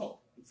during Sukkot.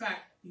 In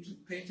fact, you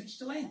should pay attention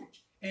to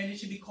language. And it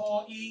should be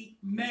called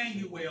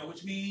Emmanuel,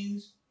 which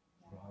means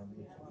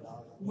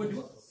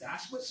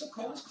that's what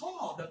Sukkot is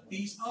called, the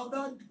Feast of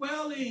the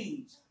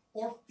Dwellings,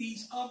 or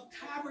Feast of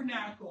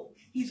Tabernacle.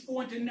 He's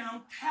going to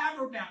now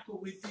tabernacle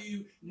with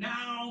you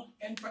now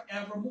and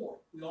forevermore.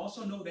 We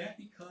also know that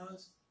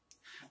because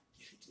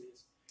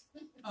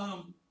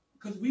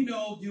we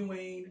know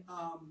during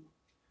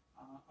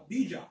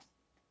Abijah,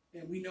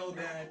 and we know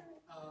that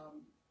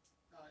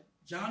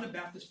John the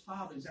Baptist's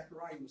father,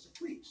 Zechariah, was a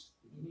priest.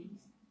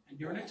 And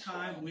during a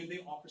time when they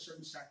offer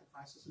certain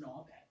sacrifices and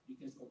all that, you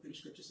can go through the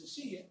scriptures and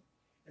see it.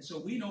 And so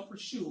we know for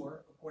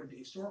sure, according to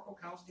historical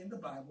accounts in the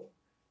Bible,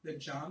 that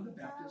John the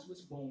Baptist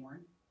was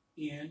born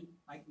in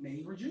like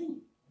May or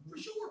June. For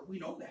sure, we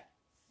know that.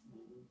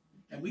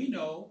 And we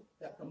know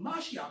that the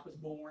Mashiach was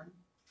born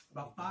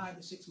about 5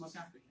 to 6 months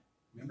after him.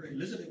 Remember,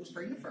 Elizabeth was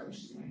pregnant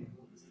first,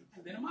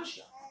 and then a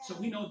Mashiach. So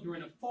we know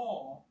during the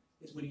fall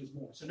is when he was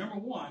born. So number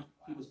one,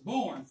 he was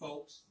born,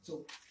 folks.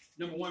 So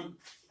number one,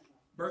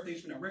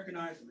 birthdays we're not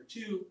recognized. Number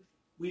two,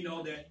 we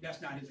know that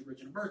that's not his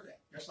original birthday.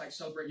 That's like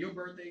celebrating your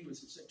birthday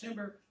was in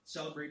September,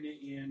 celebrating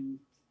it in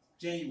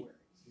January.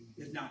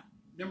 It's not.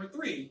 Number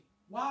three,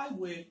 why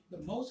would the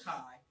Most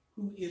High,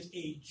 who is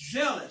a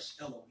jealous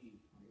Elohim,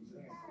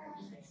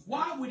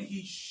 why would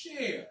he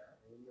share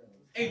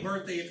a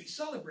birthday if he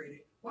celebrated?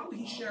 Why would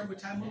he share with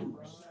Tammuz?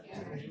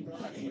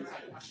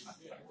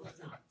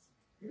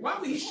 Why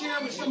would he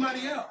share with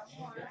somebody else?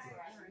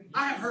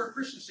 I have heard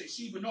Christians say,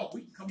 see, but no,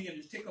 we can come in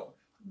and take over.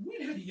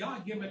 When have y'all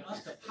given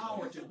us the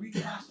power to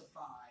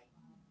reclassify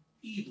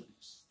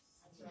evilness?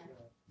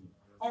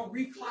 Or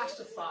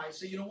reclassify,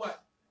 say, you know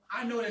what?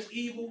 I know that's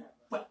evil,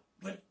 but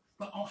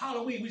on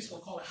Halloween, we just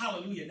going to call it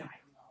Hallelujah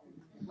Night.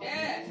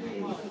 Yeah.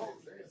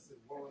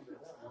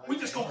 We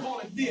just going to call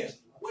it this.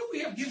 When we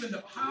have given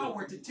the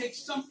power to take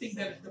something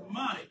that is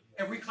demonic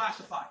and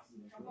reclassify it,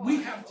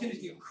 we have a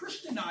tendency of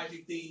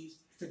Christianizing things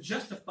to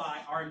justify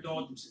our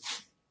indulgences.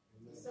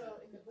 So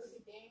in the book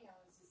of Daniel,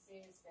 it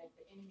says that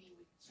the enemy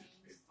would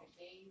change the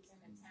days and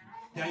the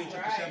time. Daniel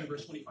chapter 7,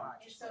 verse 25.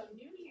 And so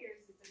New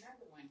Year's is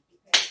another one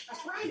because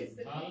That's right. it's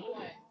the big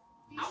one.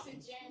 Feast of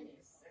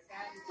Janus.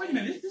 Wait a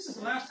minute, this is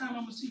the last time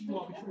I'm going to see you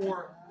all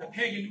before the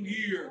pagan New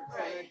Year.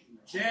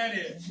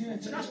 Janus.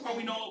 So that's why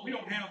we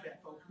don't have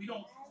that, folks.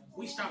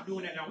 We stopped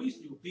doing that now. We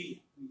used to do a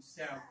We used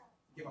to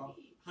give out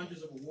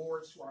hundreds of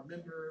awards to our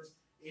members,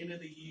 end of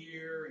the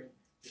year, and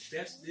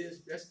That's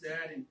this, that's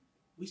that, and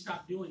we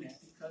stopped doing that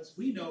because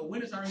we know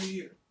when is our new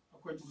year,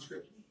 according to the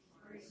scripture.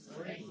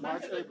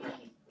 March, April.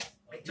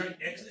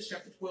 Exodus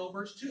chapter 12,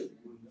 verse 2.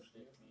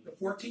 The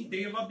 14th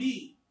day of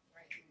Abib.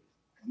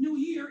 New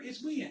year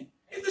is when?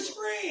 In the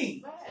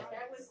spring. But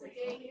that was the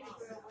day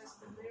Israel was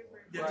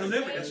delivered.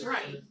 Delivered, that's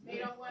right. They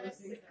don't want us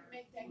to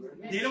make that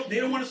connection. They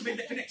don't want us to make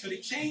that connection. So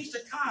they change the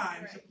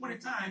time, the point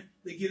of time,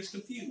 they get us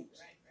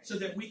confused. So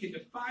that we can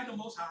defy the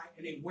Most High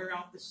and they wear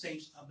out the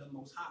saints of the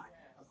Most High,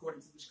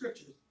 according to the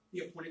scriptures, the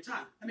appointed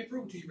time. Let me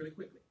prove it to you really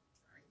quickly.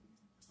 All right.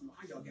 I don't know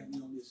how y'all got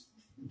me on this.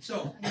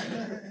 So,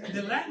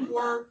 the Latin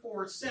word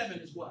for 7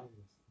 is what?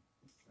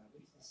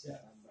 7.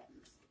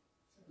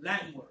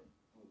 Latin word.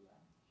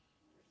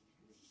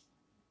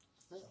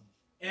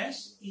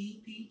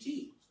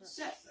 S-E-P-T.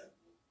 Set.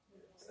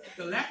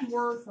 The Latin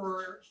word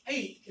for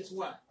 8 is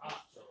what?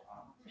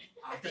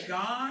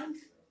 Octagon,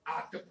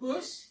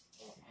 octopus.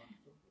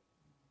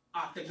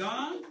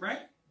 Octagon,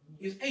 right?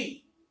 Is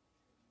 8.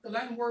 The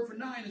Latin word for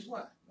 9 is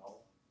what?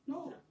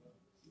 No.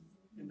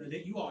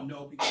 And you all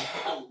know because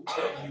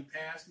you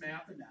passed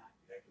math or not.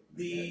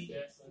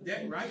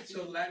 Right?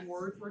 So the Latin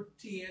word for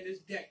 10 is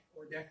dec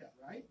or deca,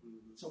 right?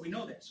 So we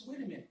know that. So wait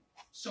a minute.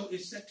 So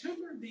is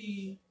September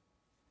the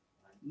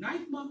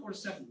 9th month or the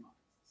 7th month?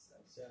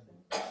 7.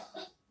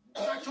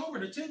 Is October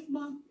the 10th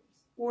month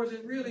or is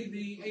it really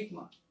the 8th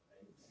month?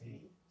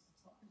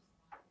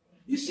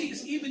 You see,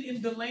 it's even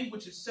in the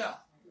language itself.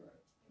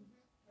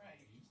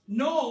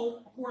 No,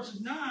 of course,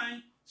 is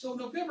 9. So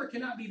November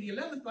cannot be the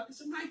 11th month. It's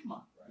the 9th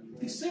month.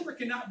 December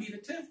cannot be the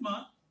 10th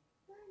month.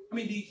 I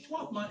mean, the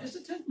 12th month is the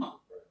 10th month.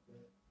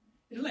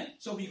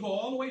 So if you go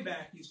all the way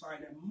back, you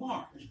find that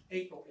March,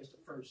 April is the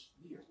first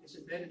year. It's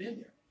embedded in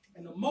there.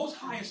 And the Most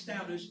High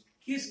established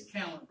his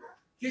calendar,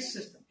 his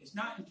system. It's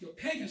not until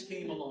pagans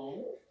came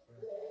along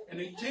and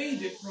they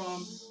changed it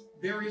from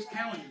various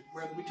calendars,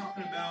 whether we're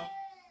talking about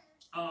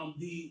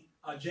the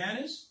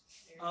Janus,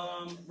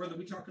 whether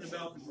we're talking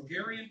about the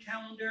Gregorian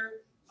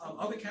calendar,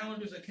 other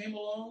calendars that came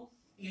along,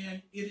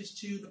 and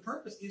the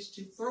purpose is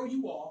to throw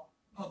you off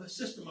of the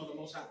system of the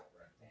Most High.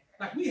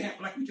 Like we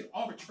can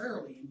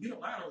arbitrarily and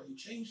unilaterally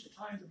change the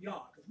times of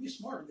Yah, because we're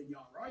smarter than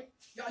y'all, right?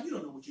 Y'all, you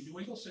don't know what you're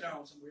doing. Go sit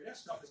down somewhere. That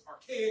stuff is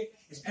archaic,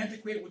 it's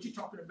antiquated. What you're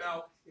talking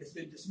about has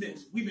been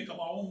dismissed. We make up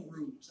our own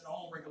rules and our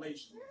own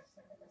regulations.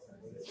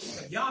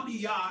 If Yah be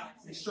Yah,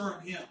 then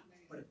serve him.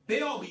 But if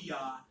Baal be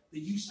Yah,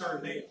 then you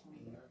serve Baal.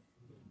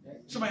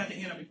 Somebody had to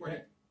hand up before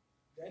that.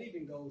 That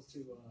even goes to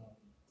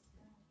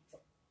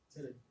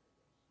the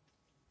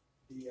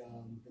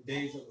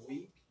days of the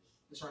week.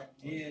 That's right.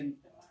 And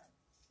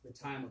the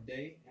time of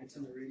day,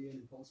 anti-meridian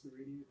and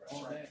post-meridian,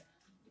 all that.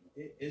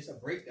 It's a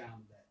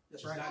breakdown of that.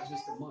 That's it's right. not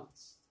just the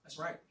months. That's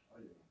right.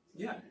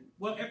 Yeah.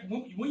 Well,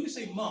 when you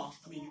say month,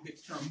 I mean, you get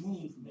the term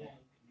moon from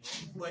that.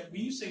 But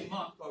when you say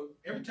month,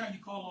 every time you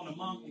call on a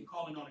month, you're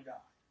calling on a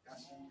god.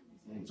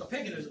 So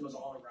paganism is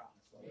all around.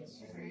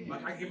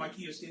 Like I hear my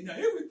kids saying, now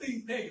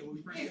everything pagan. When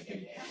we bring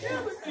it,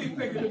 everything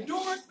pagan. The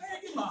doors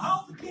pagan, my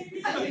house is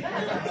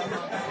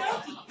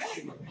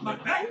pagan, my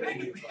back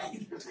pagan.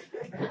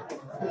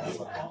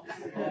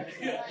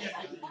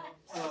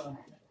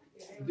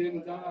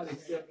 Didn't God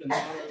accept the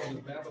knowledge of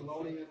the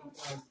Babylonian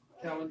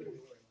calendar?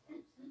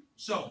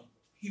 So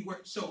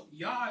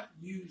Yah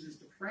uses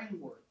the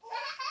framework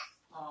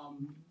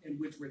in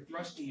which we're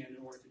thrust in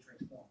order to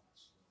transform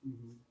us.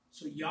 Mm-hmm.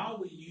 So Yah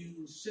will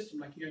use system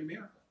like here in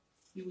America.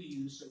 He will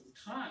use certain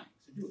times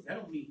to do it. That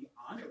don't mean he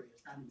honors it.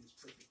 It's not in his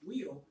perfect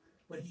will,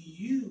 but he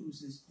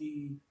uses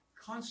the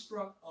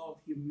construct of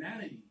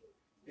humanity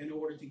in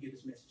order to get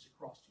his message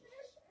across to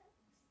us.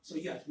 So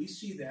yes, we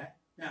see that.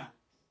 Now,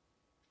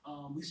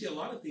 we see a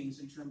lot of things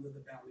in terms of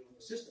the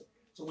Babylonian system.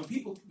 So when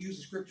people use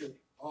the scripture,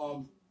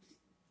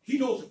 he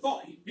knows the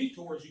thought he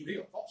towards you. They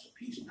are thoughts of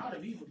peace, not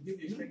of evil, to give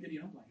you expected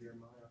end. I'm like,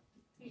 Jeremiah.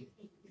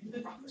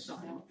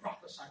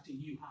 Prophesy to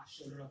you.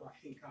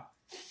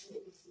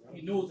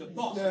 He knows the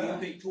thoughts he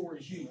think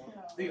towards you.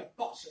 They are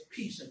thoughts of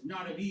peace and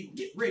not of evil.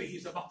 Get ready.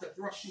 He's about to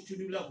thrust you to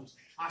new levels.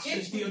 I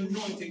sense the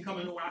anointing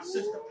coming over. I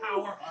sense the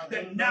power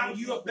that now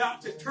you're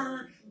about to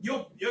turn.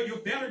 Your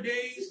better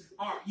days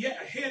are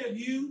yet ahead of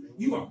you.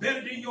 You are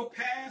better than your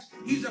past.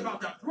 He's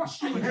about to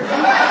thrust you into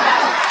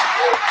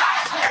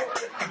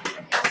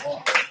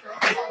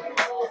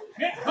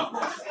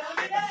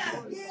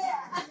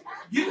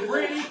Get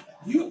ready.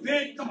 You've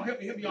been, come on, help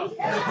me out.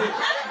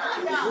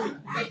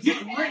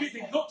 Get ready to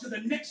go to the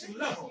next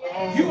level.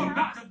 You're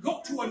about to go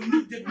to a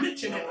new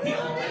dimension in Him.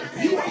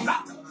 You're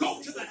about to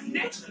go to the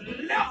next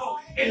level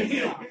in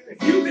Him.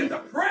 You've been the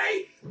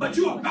prey, but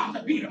you're about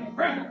to be the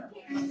predator.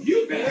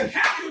 You've been a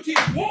casualty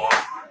of war,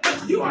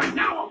 but you are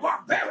now a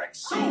barbaric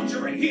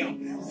soldier in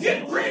Him.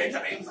 Get ready to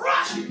be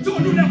thrust to a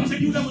new level. Say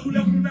new level, new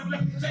level, new level, new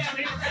level. Say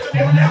new level,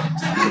 new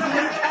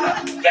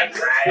level. Get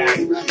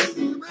ready.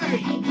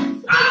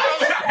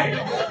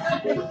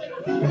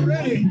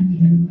 Ready.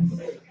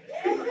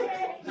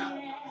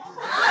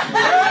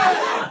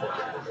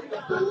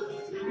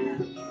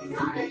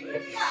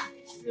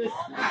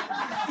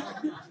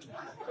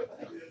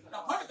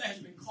 Now, part of that has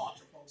been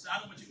culture, folks. I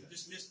don't want you to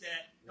dismiss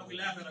that. And we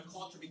laugh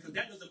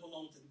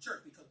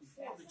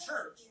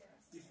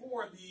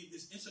before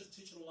this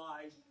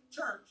institutionalized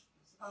church,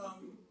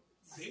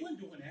 they weren't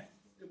doing that.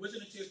 It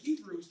wasn't until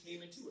Hebrews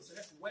came into it. So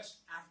that's West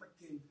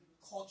African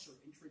culture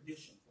and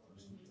tradition.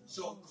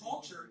 So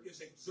culture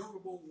is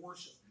observable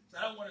worship. So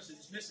I don't want us to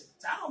dismiss it.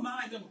 So I don't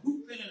mind them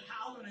hooping and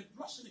howling and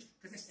thrusting it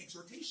because it's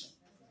exhortation.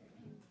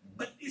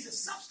 But is it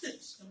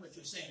substance in what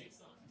you're saying?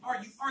 Are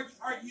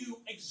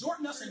you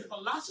exhorting us in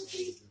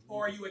philosophy,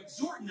 or are you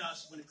exhorting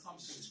us when it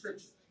comes to the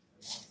scripture?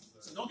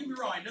 So don't get me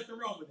wrong, ain't nothing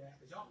wrong with that,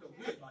 because y'all feel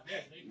good about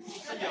that.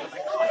 Some of y'all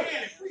like, go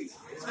ahead and preach.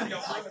 Some of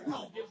y'all like, come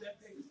on, give that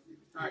thing.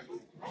 All right.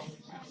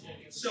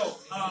 So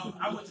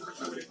I wasn't for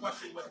sure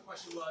what the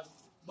question was,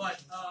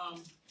 but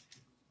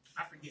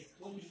I forget.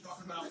 What were you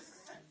talking about?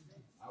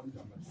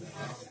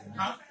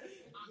 Huh?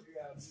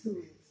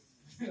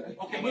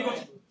 Okay, we're going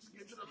to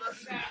get to the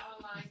lesson. That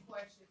online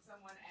question,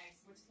 someone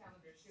asked, which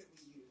calendar should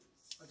we use?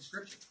 The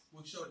scripture.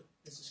 We'll show it.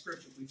 It's the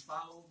scripture. We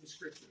follow the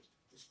scriptures.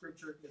 The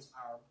scripture is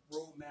our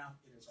roadmap.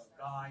 It is our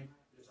guide.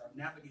 It is our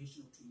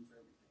navigational tool for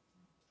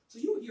everything. So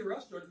you will hear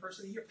us during the first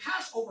of the year.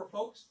 Passover,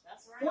 folks.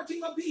 That's right.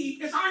 14 of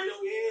Abib is our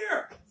new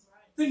year. That's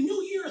right. The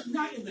new year is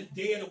not in the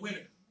dead of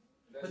winter.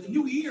 But the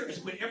new year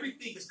is when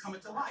everything is coming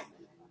to life.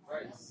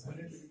 Right.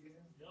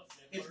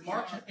 It's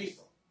March and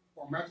April.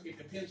 Or March, it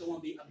depends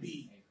on the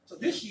Abib. So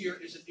this year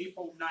is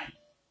April 9th.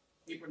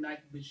 April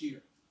 9th of this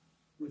year.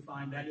 We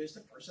find that is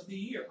the first of the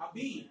year.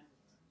 Abib.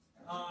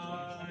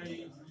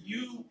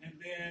 You, and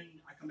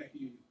then I come back to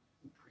you.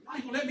 Now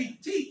you gonna let me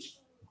teach.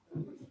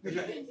 You've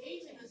been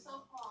teaching the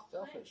so-called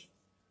planet.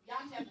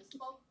 Y'all never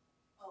spoke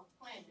of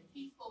planet.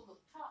 He spoke of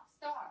top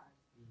stars.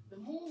 The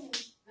moon,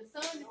 the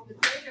sun is the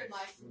greater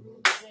light to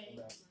rule the day.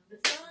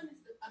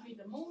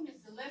 The moon is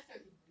the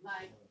lesser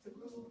light to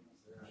rule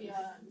the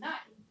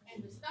night.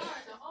 And the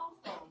stars are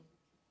also.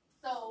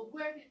 So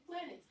where did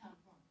planets come from?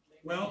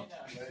 Well,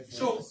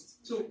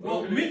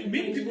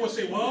 many people will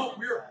say, well,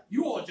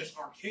 you all just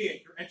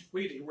archaic, you're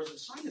antiquated. There was a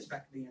science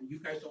back then. You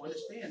guys don't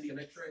understand the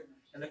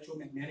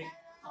electromagnetic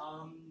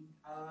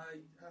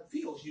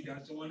fields. You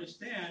guys don't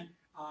understand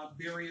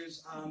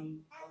various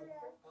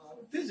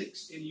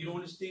physics, and you don't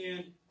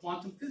understand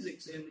quantum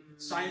physics and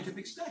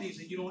scientific studies,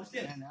 and you don't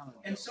understand.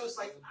 And so it's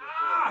like,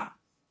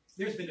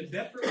 there's been a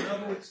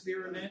Bedford-level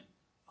experiment.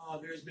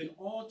 There's been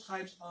all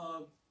types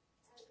of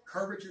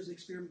curvatures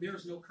experiment.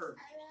 There's no curvature.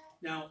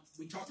 Now,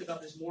 we talked about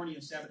this morning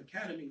in Sabbath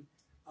Academy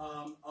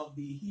of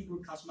the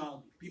Hebrew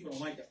cosmology. People don't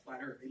like that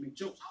flat earth. They make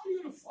jokes. How are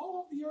you going to fall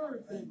off the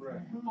earth? And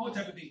all that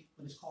type of thing.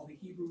 But it's called the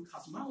Hebrew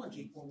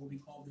cosmology, or what we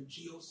call the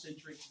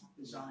geocentric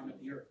design of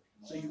the earth.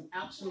 So you're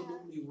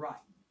absolutely right.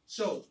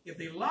 So if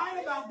they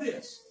lied about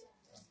this,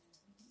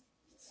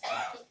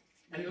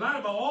 and they lied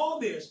about all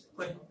this,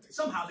 but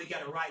somehow they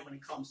got it right when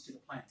it comes to the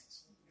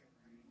planets.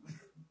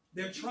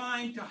 They're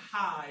trying to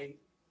hide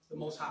the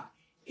Most High.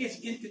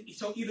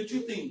 So either two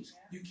things.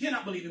 You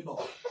cannot believe in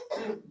both.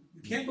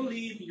 You can't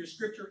believe in your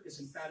scripture is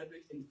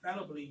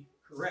infallibly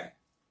correct,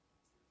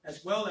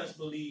 as well as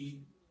believe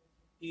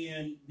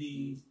in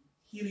the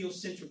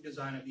heliocentric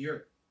design of the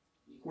earth.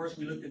 Of course,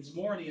 we looked at this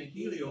morning, and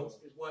helios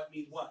is what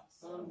means what?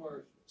 Sun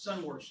worship.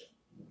 Sun worship.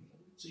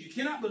 So you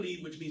cannot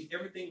believe, which means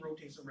everything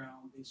rotates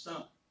around the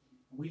sun.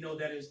 We know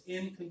that is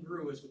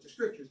incongruous with the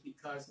scriptures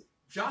because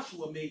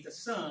Joshua made the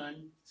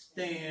sun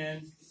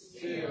stand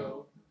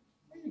still.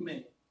 Wait a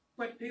minute.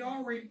 But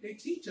they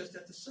teach us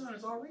that the sun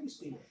is already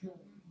still.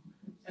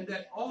 And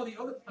that all the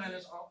other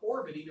planets are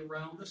orbiting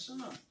around the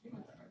sun.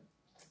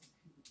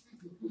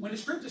 When the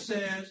scripture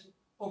says,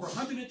 over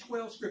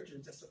 112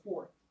 scriptures that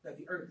support that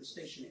the earth is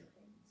stationary.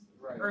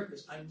 Right. The earth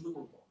is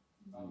unmovable.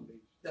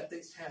 That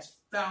this has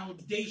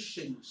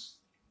foundations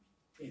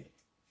in it.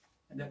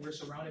 And that we're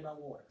surrounded by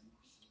water.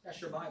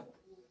 That's your Bible.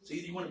 So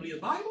either you want to believe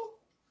the Bible,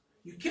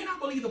 you cannot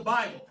believe the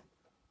Bible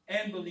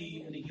and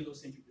believe in the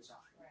heliocentric design.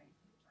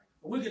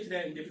 But we'll get to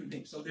that in different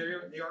things. So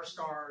there are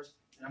stars,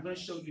 and I'm going to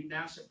show you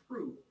NASA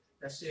proof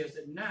that says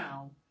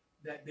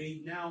that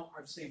they now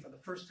are saying for the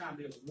first time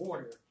there's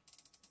water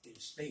in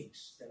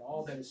space, that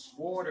all that is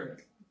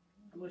water.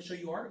 I'm going to show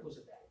you articles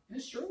of that. And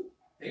it's true.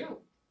 They are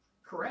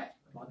correct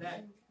about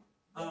that.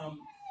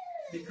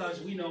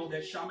 Because we know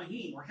that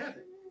Shamahim, or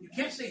heaven, you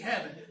can't say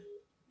heaven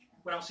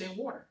without saying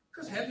water,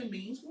 because heaven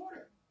means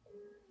water.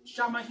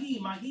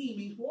 Shamahim, Mahim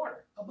means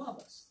water above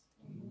us.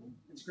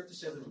 And Scripture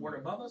says there's water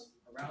above us,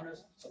 around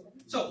us.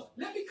 So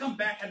let me come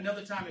back at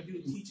another time and do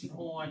a teaching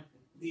on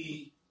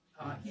the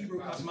Hebrew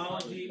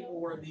cosmology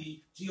or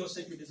the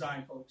geocentric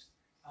design, folks.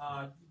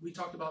 We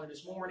talked about it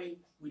this morning.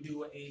 We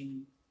do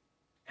an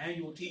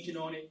annual teaching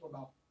on it for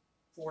about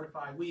 4 to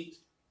 5 weeks.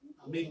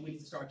 Maybe we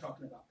need to start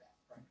talking about that.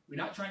 Right? We're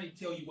not trying to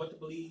tell you what to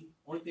believe.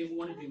 Only thing we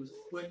want to do is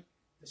put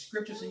the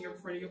scriptures in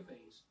front of your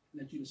face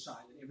and let you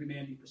decide that every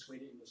man be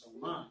persuaded in his own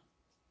mind.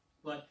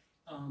 But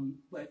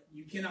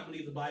you cannot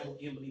believe the Bible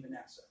and believe in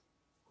NASA.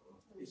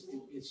 It's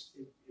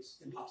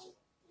impossible.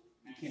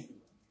 You can't do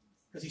it.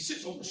 Because he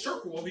sits on the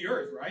circle of the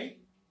earth, right?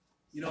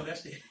 You know,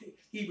 that's the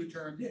Hebrew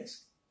term,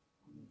 disc.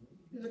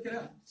 Look it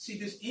up. See,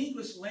 this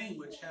English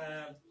language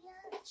have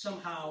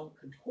somehow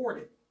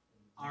contorted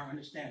our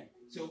understanding.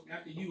 So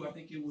after you, I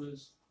think it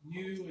was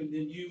you, and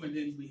then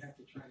we have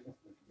to try to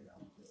figure it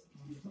out.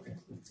 Okay.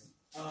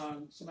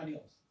 Somebody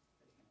else.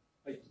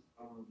 I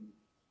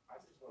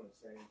just want to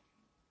say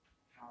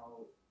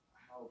how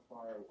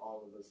far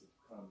all of us have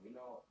come. You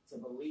know, to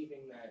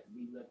believing that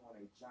we live on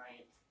a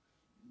giant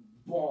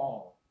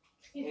ball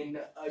in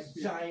a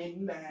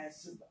giant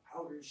mass of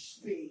outer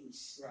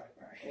space. Right.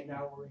 And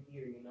now we're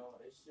here. You know,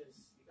 it's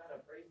just you gotta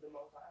praise the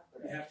Most High for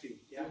that. You have to.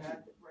 You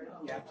have to praise the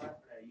Most High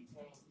for that. You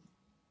can't.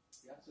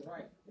 Yeah, that's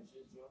right. It's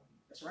just, you know,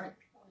 That's right.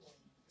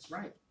 That's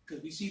right.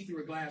 Because we see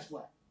through a glass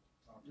what?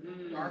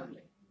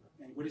 Darkly.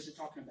 And what is it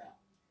talking about?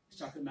 It's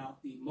talking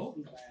about the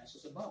molten glass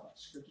is above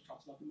us. Scripture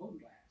talks about the molten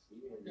glass.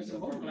 There's a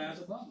molten glass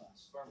above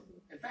us.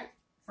 In fact,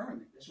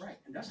 firmament. That's right.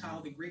 And that's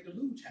how the great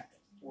deluge happened.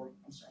 Or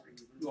I'm sorry,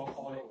 y'all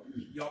call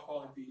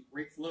it the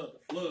great flood,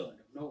 the flood of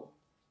Noah.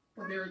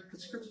 But there, the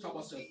scripture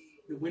talks about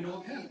the window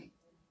of heaven.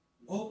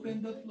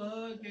 Open the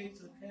floodgates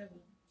of heaven.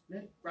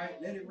 Let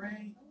it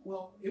rain.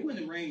 Well, it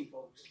wasn't rain,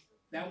 folks.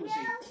 That was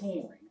a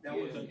pouring. That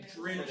was a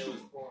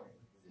drenching.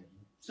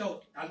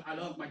 So I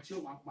love my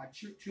children. My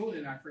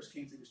children, when I first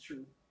came to this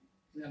truth,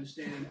 the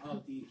understanding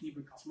of the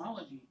Hebrew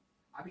cosmology,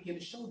 I began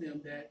to show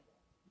them that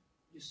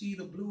you see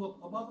the blue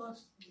up above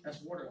us.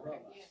 That's water above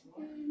us.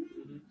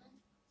 Mm-hmm.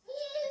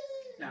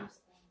 Now,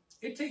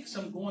 it takes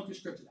some going through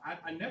scriptures.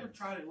 I never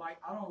try to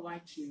I don't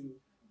like to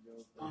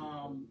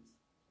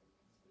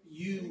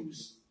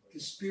use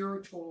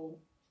conspiratorial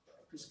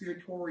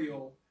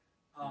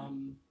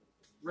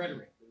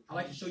rhetoric. I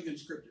like to show you in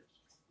scriptures,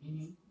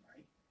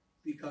 right?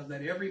 Because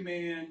let every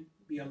man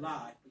be a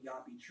lie, but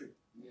y'all be true.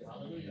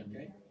 Hallelujah.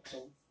 Okay,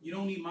 so you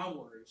don't need my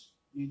words.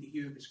 You need to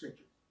hear the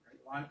scripture, right?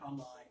 Line upon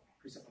line,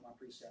 precept upon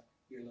precept,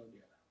 here, little,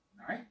 there.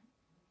 All right.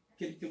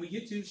 Can we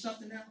get to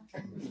something now?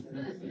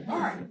 All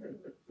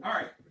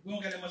right. We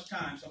don't got that much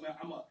time, so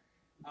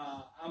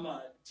I'm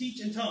a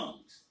teach in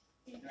tongues.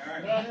 All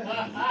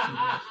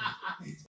right.